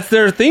from? That's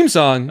their theme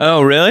song.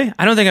 Oh, really?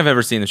 I don't think I've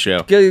ever seen the show.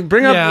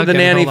 Bring up Yeah, the okay,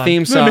 nanny hold on.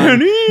 theme song.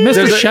 Mr.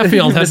 There's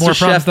Sheffield had Mr. more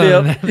problems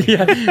than that.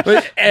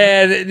 Yeah,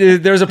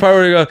 and there's a part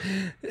where you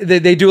go,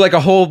 they do like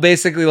a whole,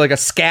 basically like a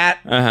scat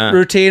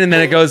routine, and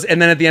then it goes,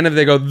 and then at the end of it,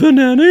 they go, the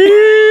nanny,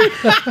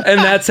 and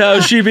that's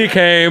how she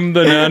became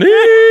the nanny.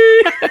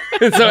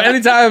 And so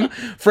anytime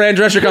Fran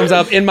Drescher comes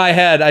up in my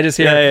head, I just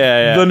hear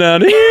the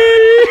nanny.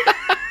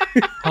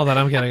 Hold on,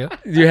 I'm getting it.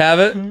 Do you have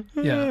it?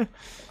 Yeah.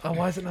 Oh,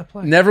 why is it not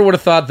playing? Never would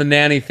have thought the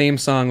nanny theme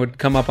song would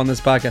come up on this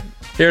podcast.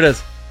 Here it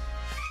is.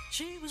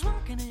 She was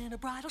working in a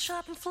bridal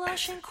shop in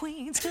Flushing,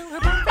 Queens. Till her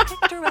boyfriend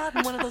kicked her out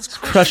in one of those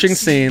Crushing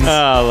scenes. Oh,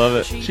 I love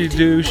it. She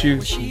do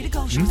shoot She to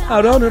go, she was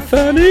out on her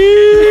fanny.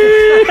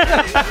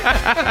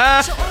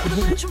 So on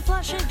the bridge from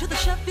Flushing to the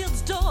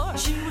Sheffield's door.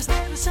 She was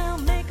there to sell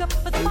makeup,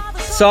 but the father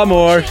Saw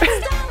more. She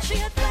was down, she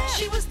had flair.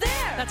 She was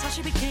there. That's how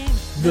she became.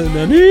 The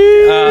nanny.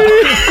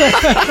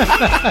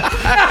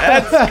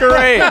 That's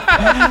great.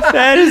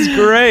 That is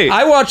great.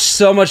 I watched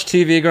so much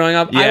TV growing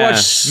up. I Yeah,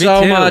 watched me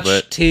so too, much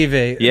but-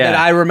 TV Yeah. that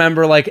I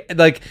remember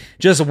like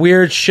just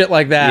weird shit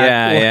like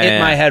that will hit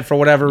my head for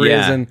whatever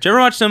reason. Do you ever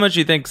watch so much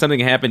you think something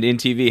happened in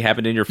TV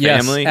happened in your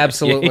Yes, family?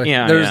 absolutely.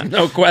 Yeah, There's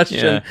no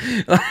question.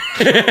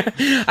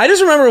 I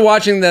just remember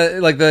watching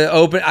the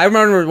open. I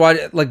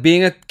remember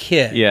being a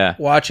kid. Yeah.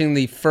 Watching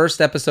the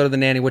first episode of The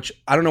Nanny, which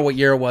I don't know what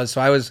year it was.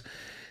 So I was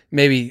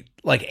maybe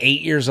like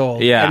 8 years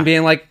old. Yeah. And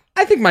being like,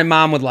 I think my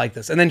mom would like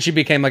this, and then she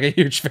became like a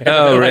huge fan.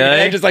 Oh, of it. Like,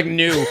 really? I just like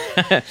knew.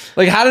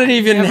 Like, how did it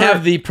even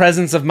have the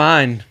presence of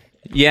mind?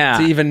 Yeah.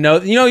 To even know,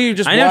 you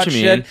just I know watch what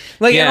you shit. mean.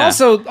 Like, Yeah. and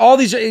also all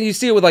these, you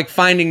see it with like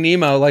Finding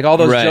Nemo, like all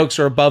those Right. jokes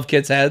are above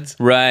kids' heads.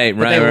 Right,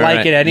 But right. they right,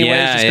 like it anyways,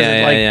 Yeah, just because yeah,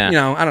 it's like,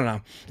 yeah. I don't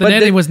know. The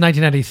Nanny was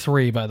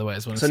 1993, by the way.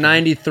 Is when So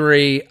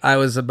 93, I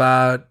was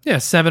about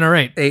 7 or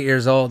 8. 8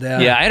 years old. Yeah.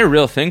 Yeah, I had a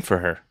real thing for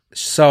her.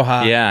 So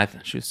hot. Yeah, I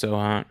thought she was so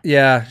hot.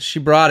 Yeah. She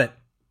brought it.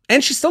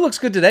 And she still looks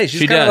good today.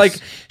 She's She kind of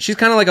does.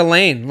 like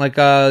Elaine, like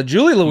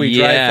Julie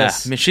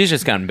Louis-Dreyfus. I mean, she's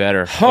just gotten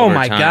better. Oh over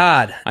my time.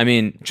 God. I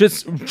mean,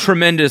 just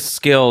tremendous,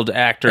 skilled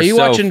actor. Are you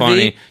so watching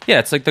funny. V? Yeah,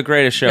 it's like the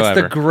greatest show It's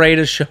ever. the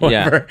greatest show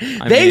Yeah. ever.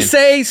 I They mean-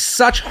 say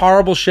such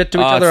horrible shit to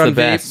each Oh, other it's on the Veep.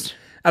 best.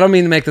 I don't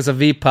mean to make this a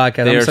Veep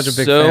podcast. They I'm are such a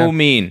big so fan.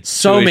 mean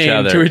So to each mean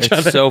other. to each It's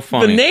other. so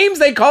funny. The names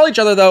they call each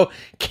other, though,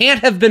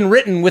 can't have been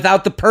written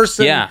without the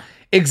person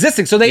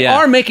existing. So they Yeah.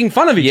 are making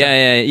fun of each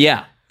other.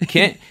 Yeah.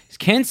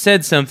 Ken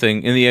said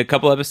something in a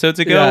couple episodes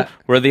ago Yeah.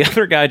 where the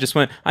other guy just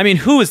went, I mean,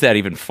 who is that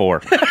even for?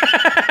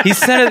 He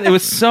said it. It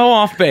was so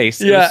off base.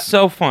 It Yeah. was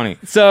so funny.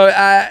 So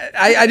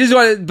I just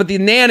wanted, but the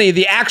nanny,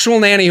 the actual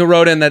nanny who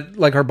wrote in that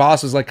like her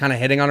boss was like kind of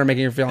hitting on her,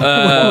 making her feel.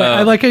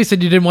 I like how you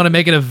said you didn't want to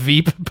make it a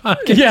Veep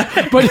podcast.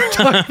 Yeah. But you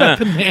talked about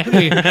the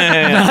nanny.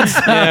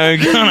 Yeah,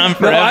 we've gone on No,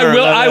 forever.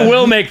 I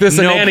will make this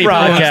a no nanny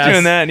problem podcast.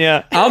 doing that.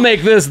 Yeah, I'll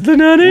make this the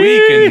nanny.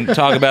 we can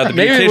talk about the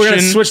Maybe we're gonna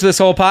beautician. switch this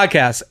whole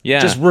podcast. Yeah.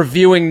 Just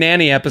reviewing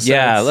nanny episodes.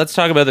 Yeah, let's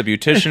talk about the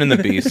beautician and the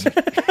beast.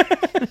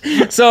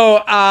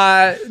 So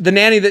the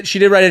nanny that she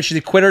did write in, she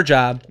quit her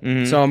job.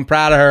 Mm-hmm. So I'm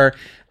proud of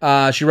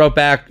her. She wrote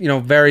back,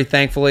 very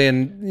thankfully,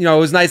 and it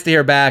was nice to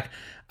hear back.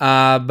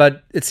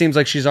 But it seems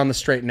like she's on the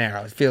straight and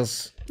narrow. It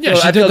feels. Yeah, I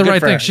she feel did the good right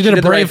for thing. her. She did a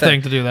the brave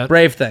thing to do that.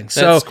 Brave thing.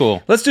 So That's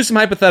cool. Let's do some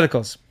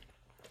hypotheticals.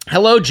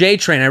 Hello, J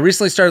Train. I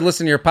recently started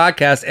listening to your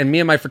podcast, and me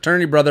and my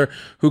fraternity brother,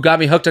 who got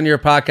me hooked on your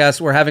podcast,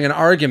 were having an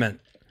argument.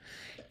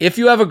 If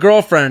you have a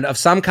girlfriend of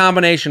some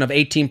combination of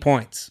 18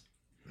 points,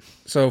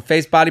 so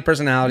face, body,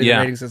 personality, Yeah.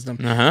 the rating system.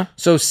 Uh-huh.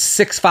 So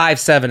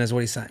 6'5", is what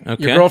he's saying.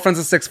 Okay. Your girlfriend's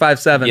a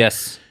 6'5".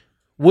 Yes.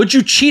 Would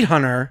you cheat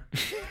on her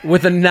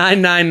with a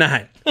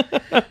 999?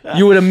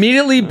 You would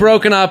immediately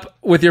broken up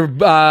with your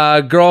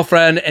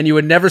girlfriend, and you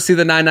would never see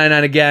the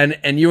 999 again.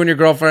 And you and your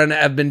girlfriend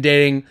have been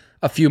dating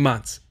a few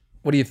months.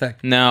 What do you think?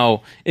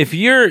 Now, if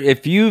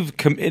you've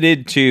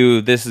committed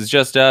to this is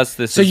just us,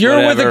 this So is you're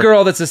whatever, with a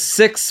girl that's a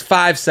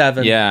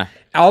 6'5". Yeah.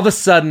 All of a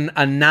sudden,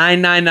 a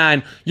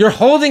 999. You're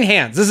holding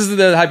hands. This is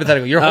the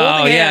hypothetical. You're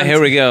holding hands. yeah, here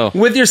we go.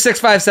 With your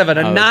 6'5". A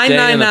day in the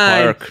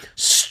 999 park.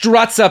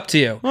 struts up to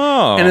you.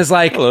 Oh, and is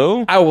like,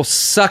 hello. I will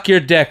suck your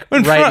dick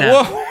In right front-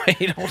 now. Whoa,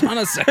 wait, hold on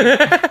a second.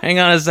 Hang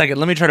on a second.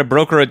 Let me try to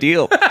broker a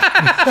deal.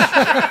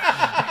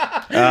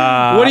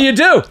 What do you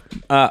do?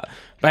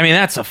 I mean,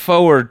 that's a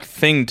forward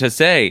thing to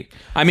say.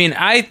 I mean,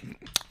 I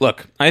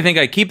think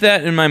I keep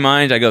that in my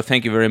mind. I go,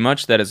 thank you very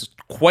much. That is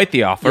quite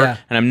the offer. Yeah.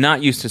 And I'm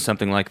not used to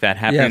something like that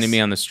happening to me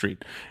on the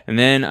street. And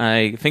then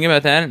I think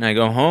about that and I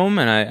go home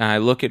and I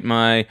look at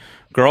my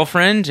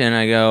girlfriend and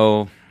I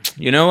go,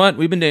 you know what?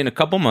 We've been dating a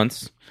couple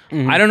months.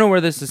 I don't know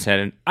where this is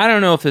headed. I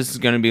don't know if this is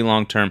going to be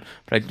long term,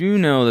 but I do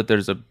know that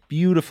there's a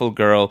beautiful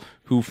girl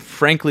who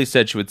frankly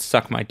said she would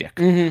suck my dick.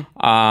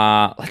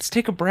 Let's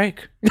take a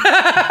break.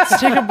 Let's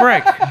take a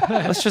break.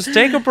 Let's just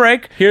take a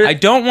break. I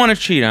don't want to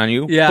cheat on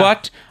you,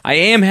 but I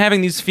am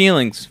having these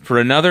feelings for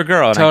another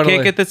girl, and I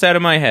can't get this out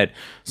of my head.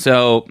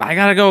 So I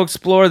got to go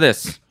explore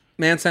this.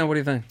 Man-Sam, what do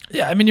you think?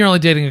 Yeah, I mean, you're only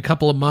dating a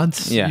couple of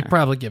months. Yeah. You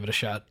probably give it a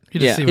shot.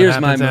 You just see what Here's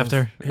happens my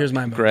after. Here's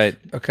my move. Great.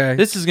 Okay.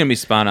 This is going to be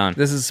spot on.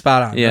 This is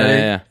spot on. Yeah, right?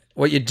 yeah.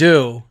 What you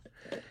do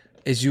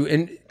is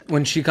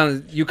when she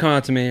comes, you come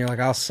out to me, you're like,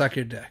 I'll suck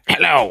your dick.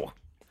 Hello.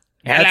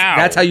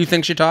 That's how you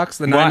think she talks?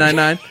 The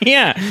 999?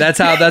 Yeah.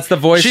 That's the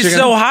voice. She's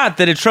so hot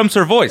that it trumps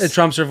her voice. It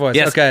trumps her voice.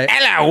 Yes. Okay.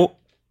 Hello.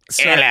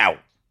 Hello.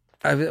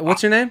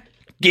 What's your name?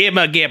 Give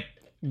a gift.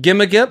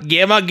 Gimma-Gip?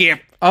 Give a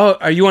gift. Oh,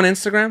 are you on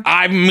Instagram?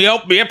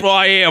 Yep,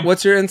 I am.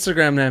 What's your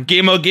Instagram name?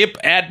 Give a gift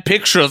at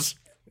pictures.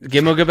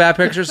 Gimmo-Gip at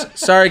pictures?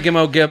 Sorry,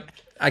 Gimmo-Gip.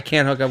 I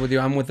can't hook up with you.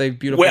 I'm with a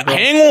beautiful girl.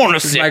 Hang on a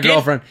This is second. my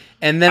girlfriend.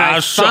 And then I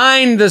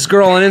find this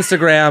girl on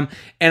Instagram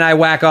and I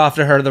whack off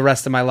to her the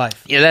rest of my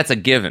life. Yeah, that's a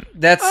given.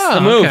 That's the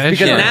move. okay,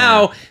 Because sure.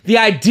 now the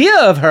idea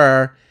of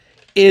her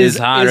is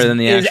hotter than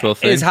the actual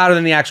thing. Is hotter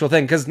than the actual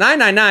thing. Because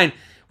 999,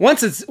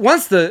 once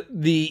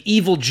the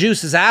evil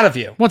juice is out of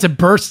you. Once it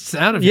bursts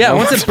out of you. Yeah,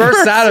 once it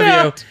bursts out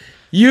of you,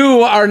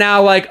 you are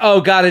now like, oh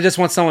God, I just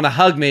want someone to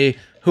hug me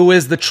who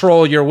is the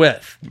troll you're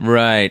with.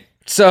 Right.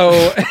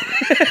 So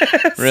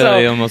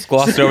Really, almost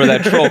glossed over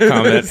that troll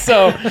comment.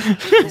 So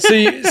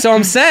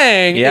I'm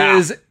saying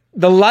is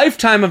the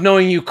lifetime of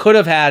knowing you could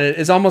have had it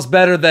is almost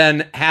better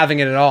than having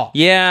it at all.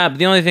 Yeah, but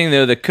the only thing,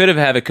 though, that could have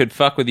had it could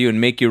fuck with you and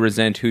make you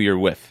resent who you're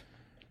with.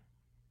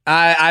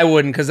 I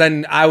wouldn't, because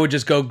then I would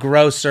just go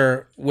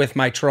grosser with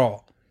my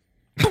troll.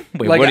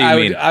 Wait, what do you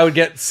mean? I would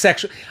get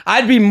sexual.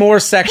 I'd be more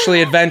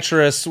sexually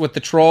adventurous with the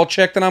troll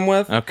chick that I'm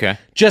with. Okay.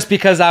 Just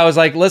because I was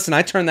like, listen,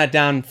 I turned that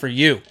down for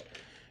you.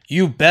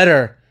 You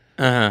better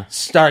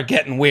start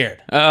getting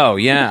weird. Oh,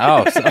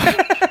 yeah. Oh, so,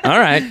 all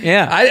right.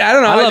 Yeah. I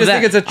don't know. I love just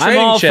that. think it's a trading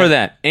I'm all chip. for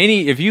that.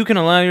 If you can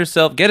allow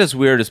yourself, get as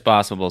weird as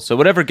possible. So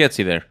whatever gets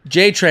you there.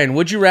 J-Train,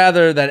 would you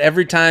rather that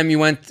every time you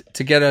went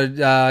to get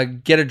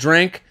a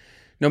drink,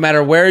 no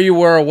matter where you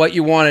were or what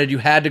you wanted, you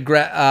had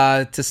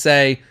to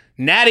say,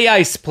 natty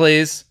ice,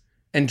 please,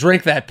 and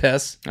drink that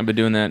piss? I've been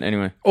doing that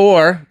anyway.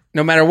 Or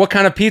no matter what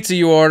kind of pizza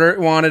you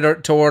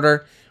wanted to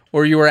order,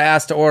 or you were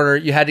asked to order,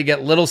 you had to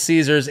get Little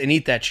Caesars and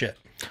eat that shit.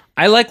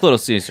 I like Little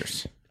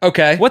Caesars.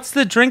 Okay. What's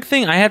the drink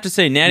thing? I have to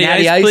say natty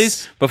ice,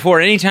 please, before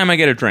any time I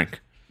get a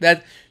drink.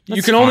 That you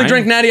That's can only fine.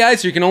 drink natty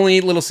ice, or you can only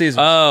eat Little Caesars.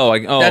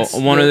 That's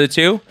One of the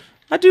two?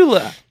 I do.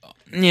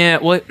 Yeah,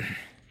 what?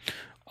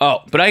 Oh,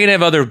 but I can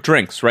have other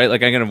drinks, right?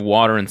 Like I can have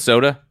water and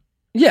soda.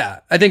 Yeah,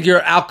 I think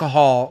your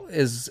alcohol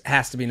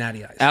has to be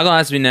natty ice. Alcohol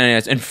has to be natty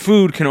ice, and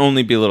food can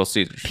only be Little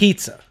Caesars.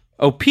 Pizza.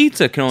 Oh,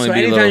 pizza can only So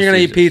be Little anytime you're going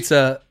to eat Caesars.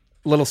 pizza,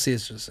 Little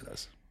Caesars it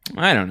is.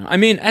 I don't know. I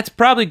mean, that's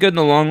probably good in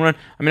the long run.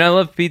 I mean, I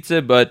love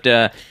pizza, but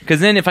because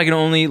then if I can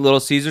only eat Little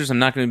Caesars, I'm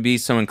not going to be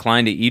so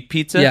inclined to eat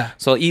pizza. Yeah.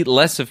 So I'll eat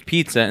less of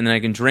pizza, and then I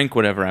can drink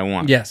whatever I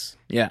want. Yes.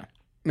 Yeah.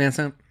 Man,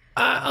 Sam?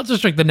 I'll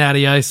just drink the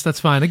natty ice. That's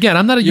fine. Again,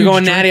 I'm not a You're huge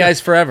going natty drinker.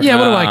 ice forever. Yeah,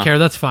 what do I care?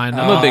 That's fine.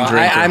 I'm a big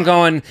drinker. I'm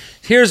going.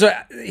 Here's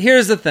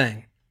the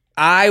thing.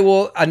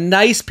 A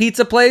nice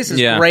pizza place is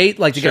Yeah, great.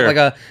 Like to sure. get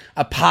like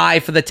a pie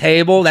for the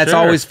table. That's Sure.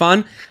 always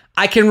fun.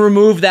 I can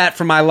remove that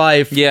from my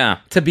life. Yeah.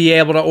 To be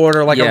able to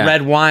order like Yeah. a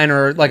red wine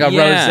or like a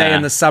Yeah. rosé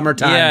in the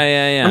summertime.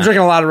 Yeah. I'm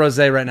drinking a lot of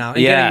rosé right now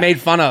and Yeah. getting made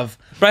fun of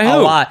By a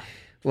who? lot.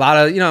 A lot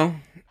of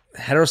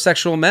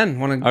heterosexual men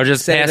want to Or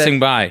just passing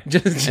by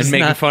just and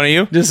making fun of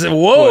you? Just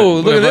whoa,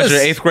 What, look a at bunch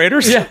this. of 8th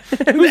graders? Yeah.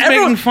 Who's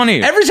making fun of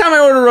you? Every time I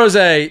order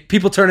rosé,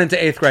 people turn into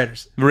 8th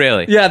graders.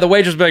 Really? Yeah, the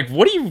waitress will be like,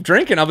 "What are you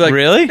drinking?" I'll be like,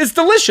 Really? It's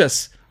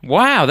delicious."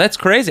 Wow, that's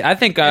crazy. I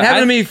think It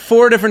happened to me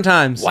 4 different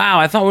times. Wow,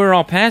 I thought we were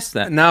all past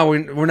that. No,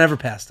 we're never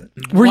past it.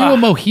 Were you a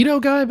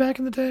mojito guy back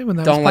in the day when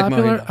that Don't was like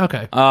popular? mojito.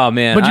 Okay. Oh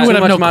man, But you would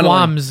too have no much modeling.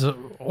 qualms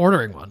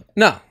ordering one.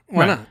 No,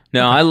 why not?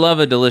 no, I love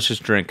a delicious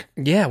drink.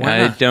 Yeah, why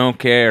I not? don't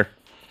care.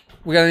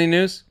 We got any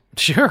news?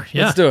 Sure,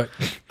 yeah. Let's do it.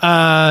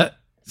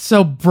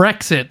 So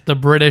Brexit, the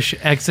British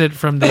exit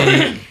from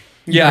the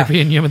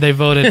European Union, they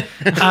voted.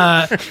 We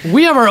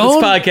have our This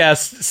own.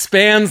 podcast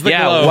spans the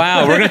Yeah, globe.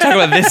 wow, we're gonna talk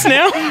about this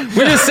now.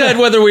 We just said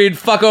whether we'd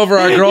fuck over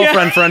our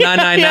girlfriend for a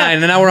 999,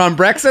 and now we're on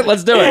Brexit.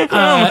 Let's do it. Oh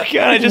my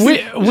god, I just we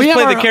played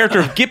have the character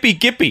of Gippy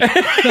Gippy.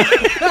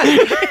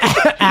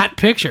 at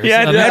pictures.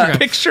 Yeah, on that Instagram.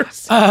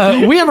 pictures.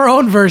 We have our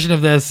own version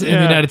of this in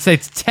the United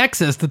States.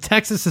 Texas, the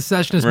Texas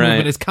secessionist Right.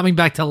 movement is coming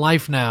back to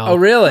life now. Oh,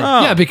 really?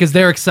 Yeah, because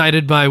they're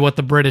excited by what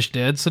the British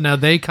did, so now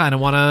they kind of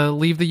want to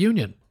leave the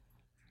Union.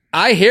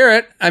 I hear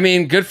it. I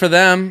mean, good for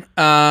them.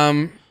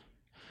 I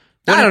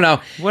don't know.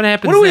 What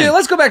happens What do we? then?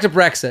 Let's go back to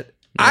Brexit.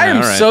 I am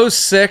all right. so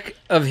sick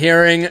of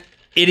hearing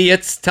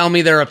idiots tell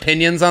me their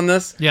opinions on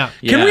this. Yeah.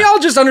 Can we all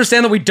just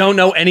understand that we don't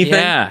know anything?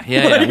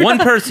 Yeah. One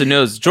person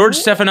knows. George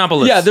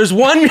Stephanopoulos. Yeah, there's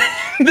one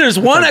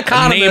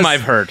economist. name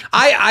I've heard.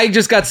 I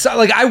just got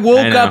I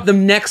woke up the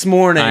next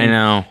morning. I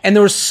know. And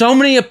there were so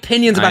many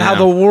opinions about I how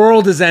know. the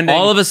world is ending.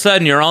 All of a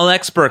sudden, you're all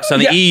experts on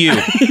the EU.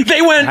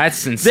 They went.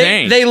 That's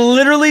insane. They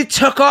literally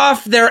took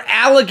off their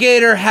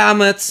alligator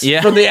helmets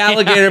for the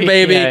alligator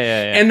baby,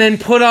 and then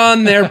put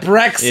on their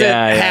Brexit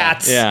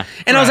hats. Yeah.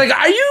 And I was like,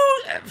 "Are you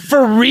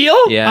for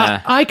real?" Yeah.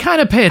 I kind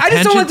of pay I just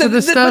attention don't want to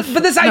this stuff.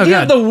 But this No, idea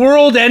go of the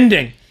world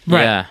ending.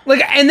 Right. Yeah.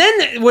 Like, and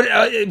then what?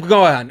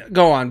 Go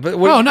on. But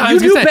what, Oh no! I you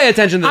was do gonna say, pay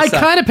attention to this I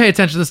stuff. kind of pay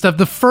attention to this stuff.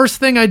 The first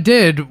thing I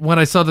did when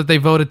I saw that they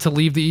voted to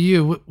leave the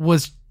EU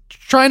was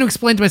trying to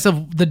explain to myself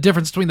the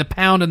difference between the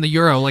pound and the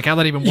euro, like how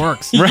that even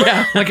works.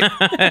 Yeah. Like,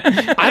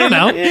 I don't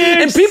know.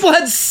 And people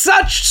had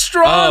such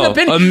strong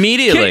opinions.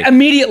 Immediately.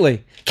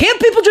 Immediately.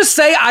 Can't people just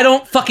say, I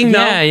don't fucking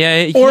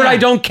know? Or I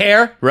don't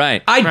care?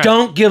 Right. I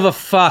don't give a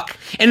fuck.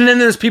 And then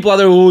there's people out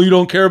there, oh, you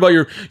don't care about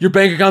your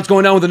bank accounts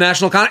going down with the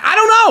national economy. I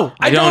don't know.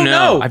 I don't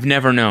know. I've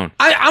never known.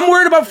 I'm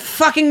worried about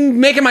fucking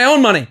making my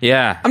own money.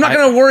 Yeah. I'm not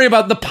going to worry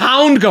about the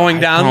pound going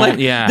down. don't- Like,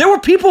 yeah. there were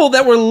people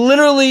that were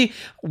literally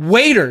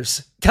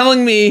waiters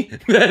telling me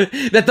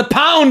that the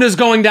pound is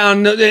going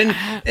down.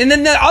 And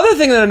then the other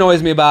thing that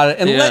annoys me about it,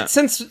 and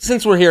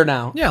since we're here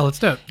now, Yeah, let's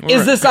do it.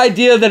 is this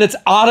idea that it's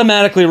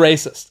automatically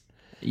racist.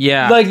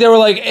 Yeah. Like they were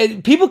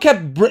like, people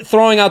kept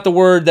throwing out the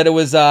word that it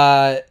was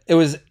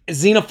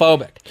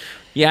xenophobic.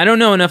 Yeah, I don't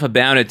know enough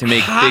about it to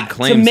make big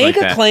claims to make like a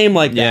that. claim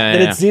like that,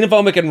 that it's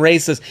xenophobic and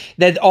racist,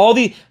 that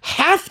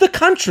half the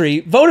country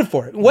voted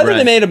for it. Whether they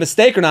Right. made a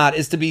mistake or not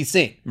is to be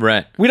seen.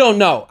 Right. We don't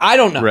know. I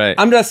don't know. Right.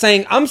 I'm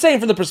saying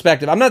from the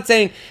perspective. I'm not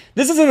saying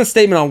this isn't a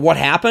statement on what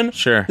happened.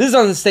 Sure. This is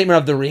on the statement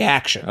of the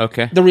reaction.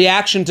 Okay. The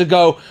reaction to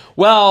go,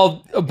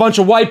 well, a bunch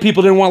of white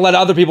people didn't want to let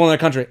other people in their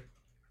country.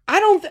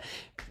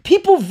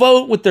 People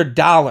vote with their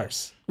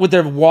dollars, with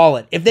their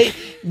wallet. If they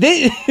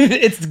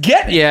it's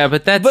getting. Yeah,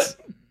 but that's... But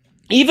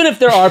even if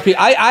there are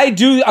people, I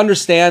do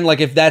understand, like,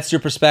 if that's your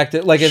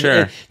perspective. Like,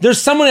 if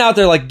there's someone out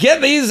there, like,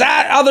 get these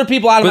other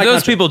people out of my But those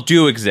country. people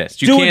do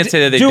exist. You can't say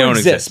that they don't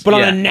exist. But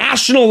on a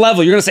national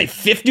level, you're going to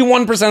say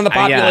 51% of the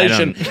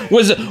population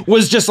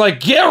was just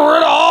like, get rid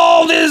of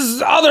all these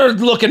other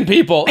looking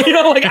people. You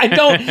know, like,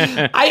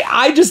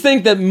 I just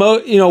think that,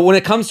 when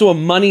it comes to a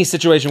money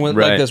situation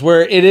like this,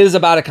 where it is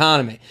about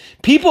economy,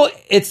 people,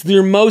 it's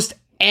your most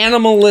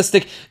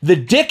animalistic. The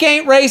dick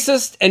ain't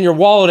racist and your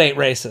wallet ain't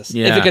racist.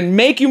 Yeah. If it can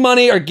make you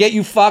money or get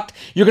you fucked,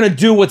 you're gonna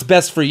do what's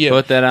best for you.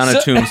 Put that on a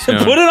tombstone.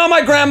 Put it on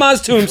my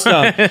grandma's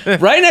tombstone,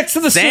 right next to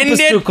the Send soup is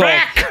it too cold.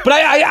 back. But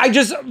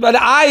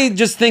I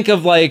just think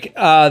of like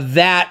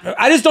that.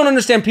 I just don't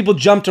understand people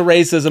jump to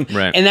racism,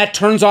 and that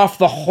turns off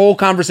the whole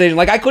conversation.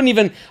 Like I couldn't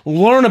even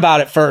learn about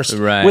it first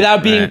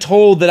without being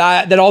told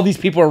that all these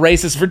people are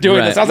racist for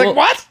doing this. I was like,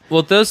 what?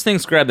 Well, those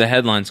things grab the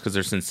headlines because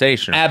they're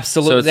sensational.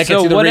 Absolutely.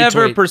 So the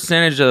whatever retweet.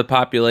 percentage of the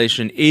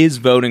population is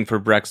voting for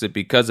Brexit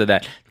because of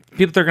that,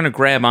 people are going to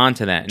grab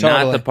onto that,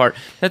 not the part.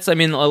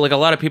 Like a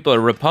lot of people are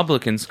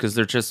Republicans because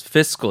they're just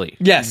fiscally.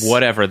 Yes.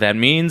 Whatever that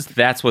means,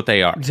 that's what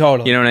they are.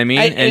 Totally. You know what I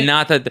mean?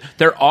 Not that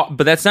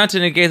but that's not to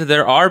negate that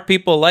there are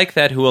people like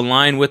that who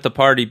align with the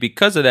party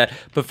because of that.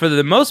 But for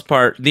the most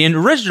part, the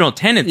original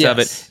tenets of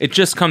it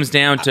just comes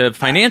down to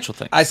financial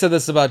things. I said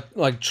this about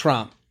like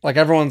Trump. Like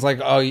everyone's like,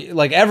 oh,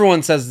 like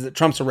everyone says that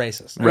Trump's a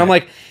racist. And I'm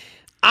like,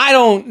 I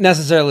don't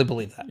necessarily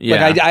believe that.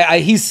 Yeah.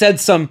 Like he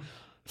said some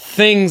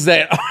things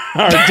that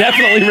are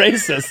definitely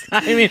racist.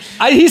 I mean,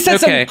 he said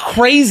some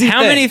crazy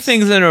How many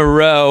things in a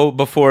row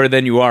before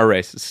then you are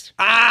racist?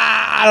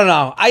 I don't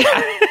know.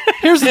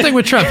 Here's the thing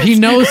with Trump. He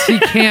knows he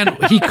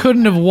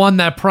couldn't have won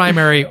that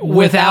primary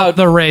without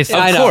the race.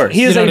 I know. Of course.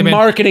 He is You know a what I mean?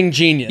 marketing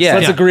genius. Yeah.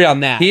 Let's agree on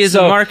that. He is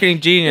a marketing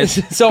genius.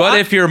 But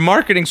if your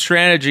marketing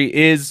strategy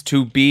is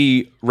to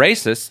be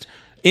racist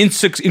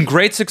in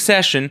great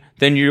succession,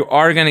 then you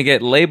are going to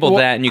get labeled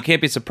that, and you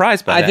can't be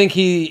surprised by that. I think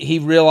he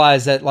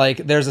realized that like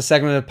there's a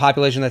segment of the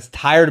population that's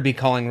tired of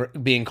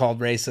being called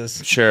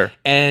racist. Sure.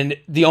 And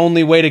the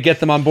only way to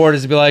get them on board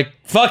is to be like,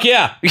 fuck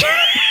yeah.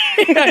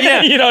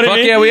 Yeah. You know what I Fuck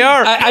mean? yeah, we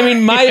are. I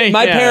mean,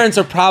 my parents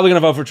are probably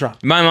going to vote for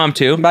Trump. My mom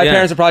too. My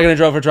parents are probably going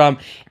to vote for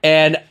Trump,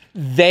 and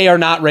they are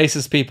not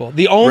racist people.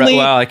 The only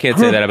well, I can't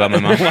say that about my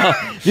mom.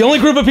 the only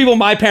group of people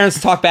my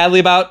parents talk badly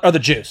about are the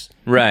Jews.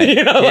 Right.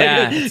 You know,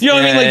 like, you know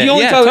what I mean? Like the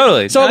only talk,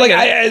 totally. So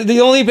like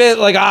the only bit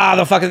like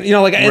the fucking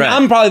and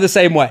I'm probably the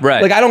same way.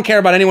 Right. Like I don't care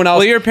about anyone else.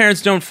 Well, your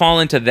parents don't fall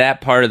into that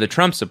part of the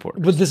Trump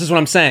support. But this is what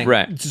I'm saying.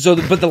 Right. So,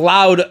 but the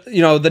loud,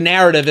 the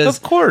narrative is,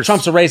 of course,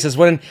 Trump's a racist.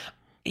 When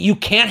you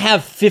can't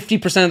have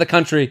 50% of the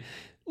country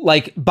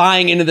like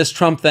buying into this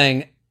Trump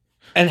thing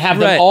and have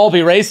them all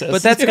be racist.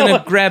 But that's going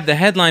to grab the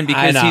headline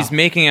because he's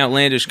making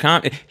outlandish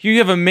You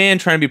have a man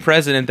trying to be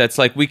president that's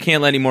like, we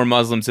can't let any more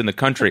Muslims in the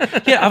country.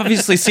 Yeah,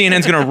 obviously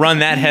CNN's going to run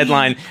that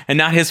headline and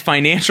not his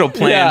financial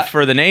plan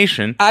for the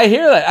nation. I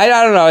hear that. I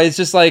don't know. It's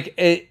just like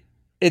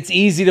it's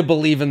easy to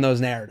believe in those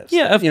narratives.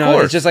 Yeah, of you know,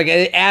 course. It's just like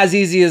as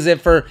easy as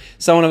if for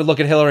someone to look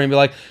at Hillary and be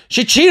like,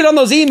 she cheated on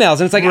those emails,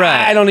 and it's like,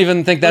 Right. I don't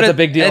even think that's a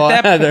big deal.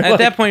 At either. Like,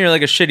 that point, you're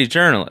like a shitty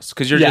journalist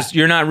because Yeah.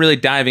 you're not really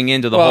diving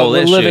into the well, whole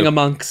we're issue. living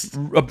amongst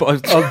a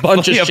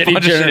bunch of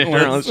shitty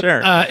journalists.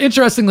 Sure.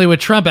 Interestingly, with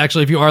Trump,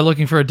 actually, if you are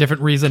looking for a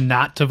different reason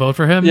not to vote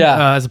for him,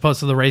 as opposed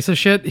to the racist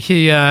shit,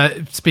 he,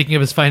 speaking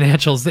of his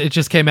financials, it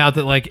just came out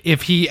that like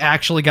if he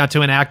actually got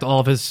to enact all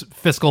of his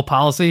fiscal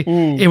policy,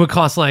 it would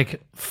cost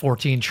like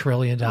 $14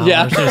 trillion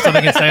or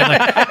something insane.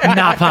 Like,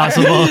 not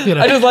possible. You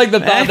know? I just like the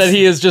thought that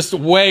he is just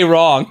way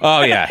wrong.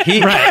 Oh yeah,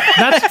 Right.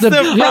 That's the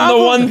on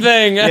the one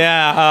thing.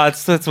 Yeah,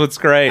 that's what's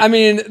great. I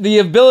mean, the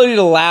ability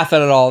to laugh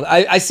at it all.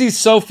 I see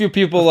so few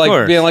people like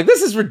course. being like,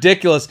 this is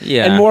ridiculous.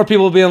 Yeah. And more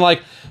people being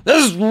like,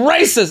 this is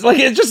racist. Like,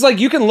 it's just like,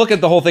 you can look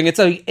at the whole thing. It's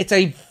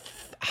a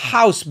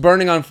house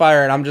burning on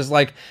fire. And I'm just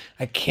like,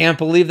 I can't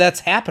believe that's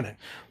happening.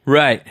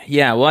 Right.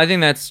 Yeah. Well, I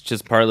think that's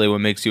just partly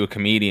what makes you a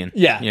comedian.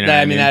 Yeah. You know what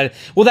I mean?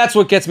 Well, that's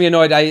what gets me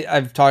annoyed.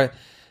 I've talked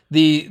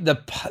the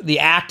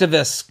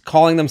activists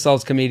calling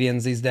themselves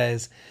comedians these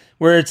days,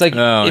 where it's like,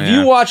 if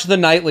you watch The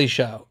Nightly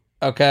Show,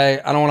 okay,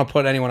 I don't want to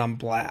put anyone on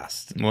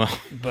blast. Well,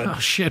 oh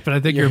shit! But I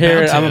think you're Here,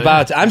 about to. I'm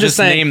about to. I'm just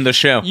saying. name the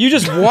show. You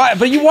just watch,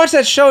 but you watch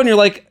that show and you're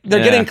like,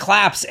 they're getting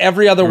claps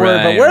every other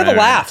word. But where are the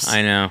laughs?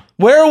 I know.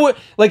 Where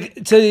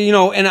like to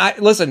and I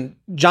listen.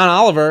 John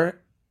Oliver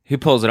He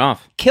pulls it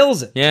off.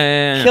 kills it.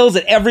 Yeah. Kills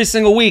it every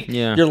single week.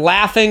 Yeah. You're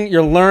laughing,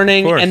 you're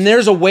learning, course. and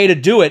there's a way to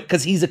do it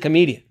because he's a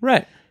comedian.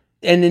 Right.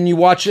 And then you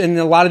watch, and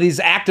a lot of these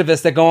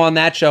activists that go on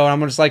that show, and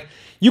I'm just like,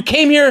 you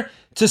came here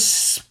to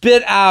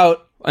spit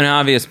out An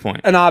obvious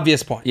point. an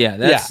obvious point. Yeah,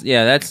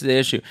 that's the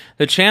issue.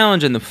 The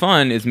challenge and the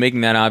fun is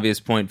making that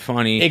obvious point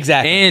funny.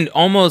 Exactly. And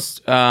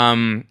almost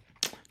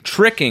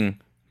tricking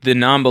the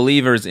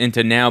non-believers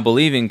into now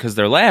believing because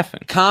they're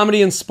laughing.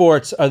 Comedy and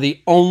sports are the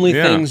only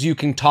things you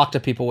can talk to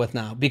people with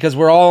now because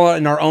we're all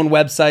in our own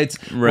websites.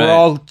 Right. We're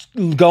all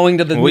going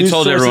to the We news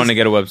told sources. everyone to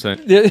get a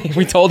website.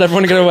 We told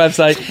everyone to get a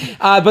website,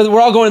 but we're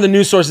all going to the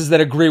news sources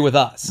that agree with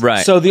us.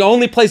 Right. So the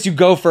only place you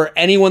go for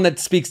anyone that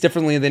speaks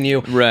differently than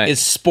you Right. is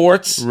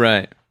sports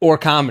Right. or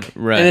comedy.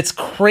 Right. And it's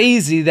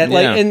crazy that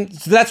Yeah. and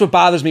so that's what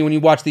bothers me when you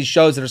watch these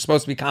shows that are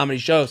supposed to be comedy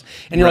shows,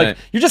 and you're Right. like,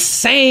 you're just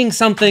saying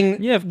something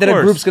Of that a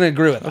course. group's going to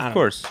agree with. Of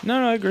course.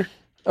 No, I agree.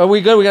 Are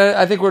we good?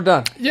 I think we're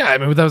done. Yeah, I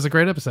mean that was a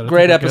great episode. I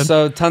Great think we're good.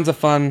 episode. Tons of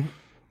fun.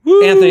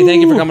 Anthony,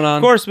 thank you for coming on.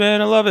 Of course,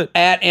 man. I love it.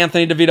 At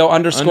Anthony DeVito _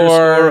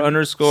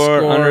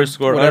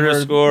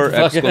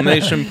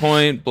 exclamation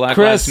point, Black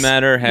Chris. Lives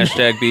Matter,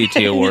 hashtag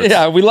BET Awards.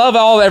 Yeah, we love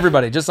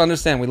everybody. Just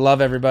understand, we love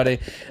everybody.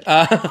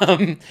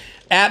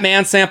 At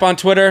ManSamp on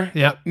Twitter.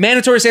 Yep.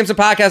 Mandatory Samson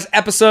Podcast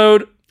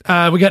episode.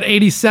 We got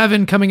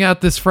 87 coming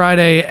out this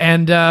Friday,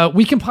 and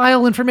we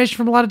compile information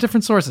from a lot of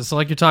different sources. So,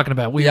 like you're talking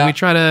about, we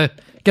try to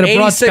get a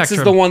broad 86 spectrum.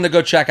 is the one to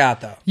go check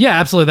out, though. Yeah,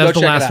 absolutely. That's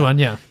Go the check it last out. one.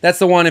 Yeah, That's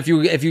the one. If you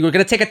were going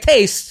to take a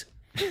taste,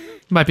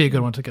 might be a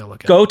good one to go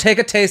look at. go take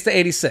a taste of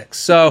 86.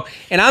 So,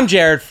 and I'm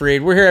Jared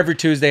Freed. We're here every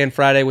Tuesday and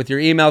Friday with your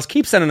emails.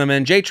 Keep sending them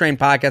in.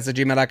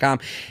 jtrainpodcast@gmail.com.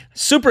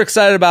 Super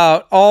excited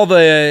about all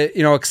the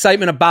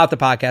excitement about the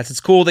podcast.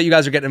 It's cool that you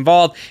guys are getting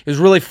involved. It was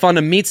really fun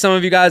to meet some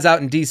of you guys out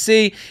in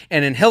DC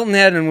and in Hilton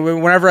Head and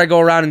whenever I go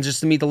around and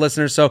just to meet the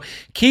listeners. So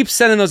keep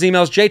sending those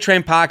emails.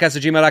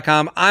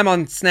 jtrainpodcast@gmail.com. I'm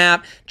on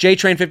Snap.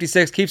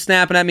 jtrain56. Keep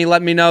snapping at me.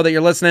 Let me know that you're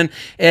listening.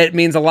 It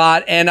means a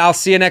lot. And I'll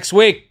see you next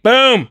week.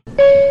 Boom.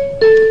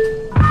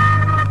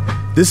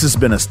 This has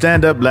been a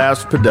Stand Up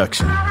Labs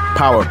production,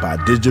 powered by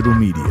digital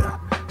media.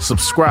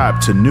 Subscribe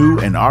to new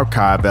and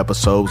archive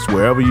episodes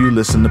wherever you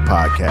listen to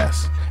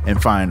podcasts,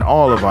 and find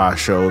all of our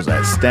shows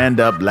at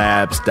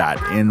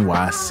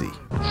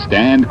standuplabs.nyc.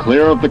 Stand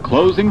clear of the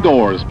closing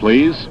doors,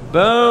 please.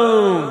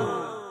 Boom.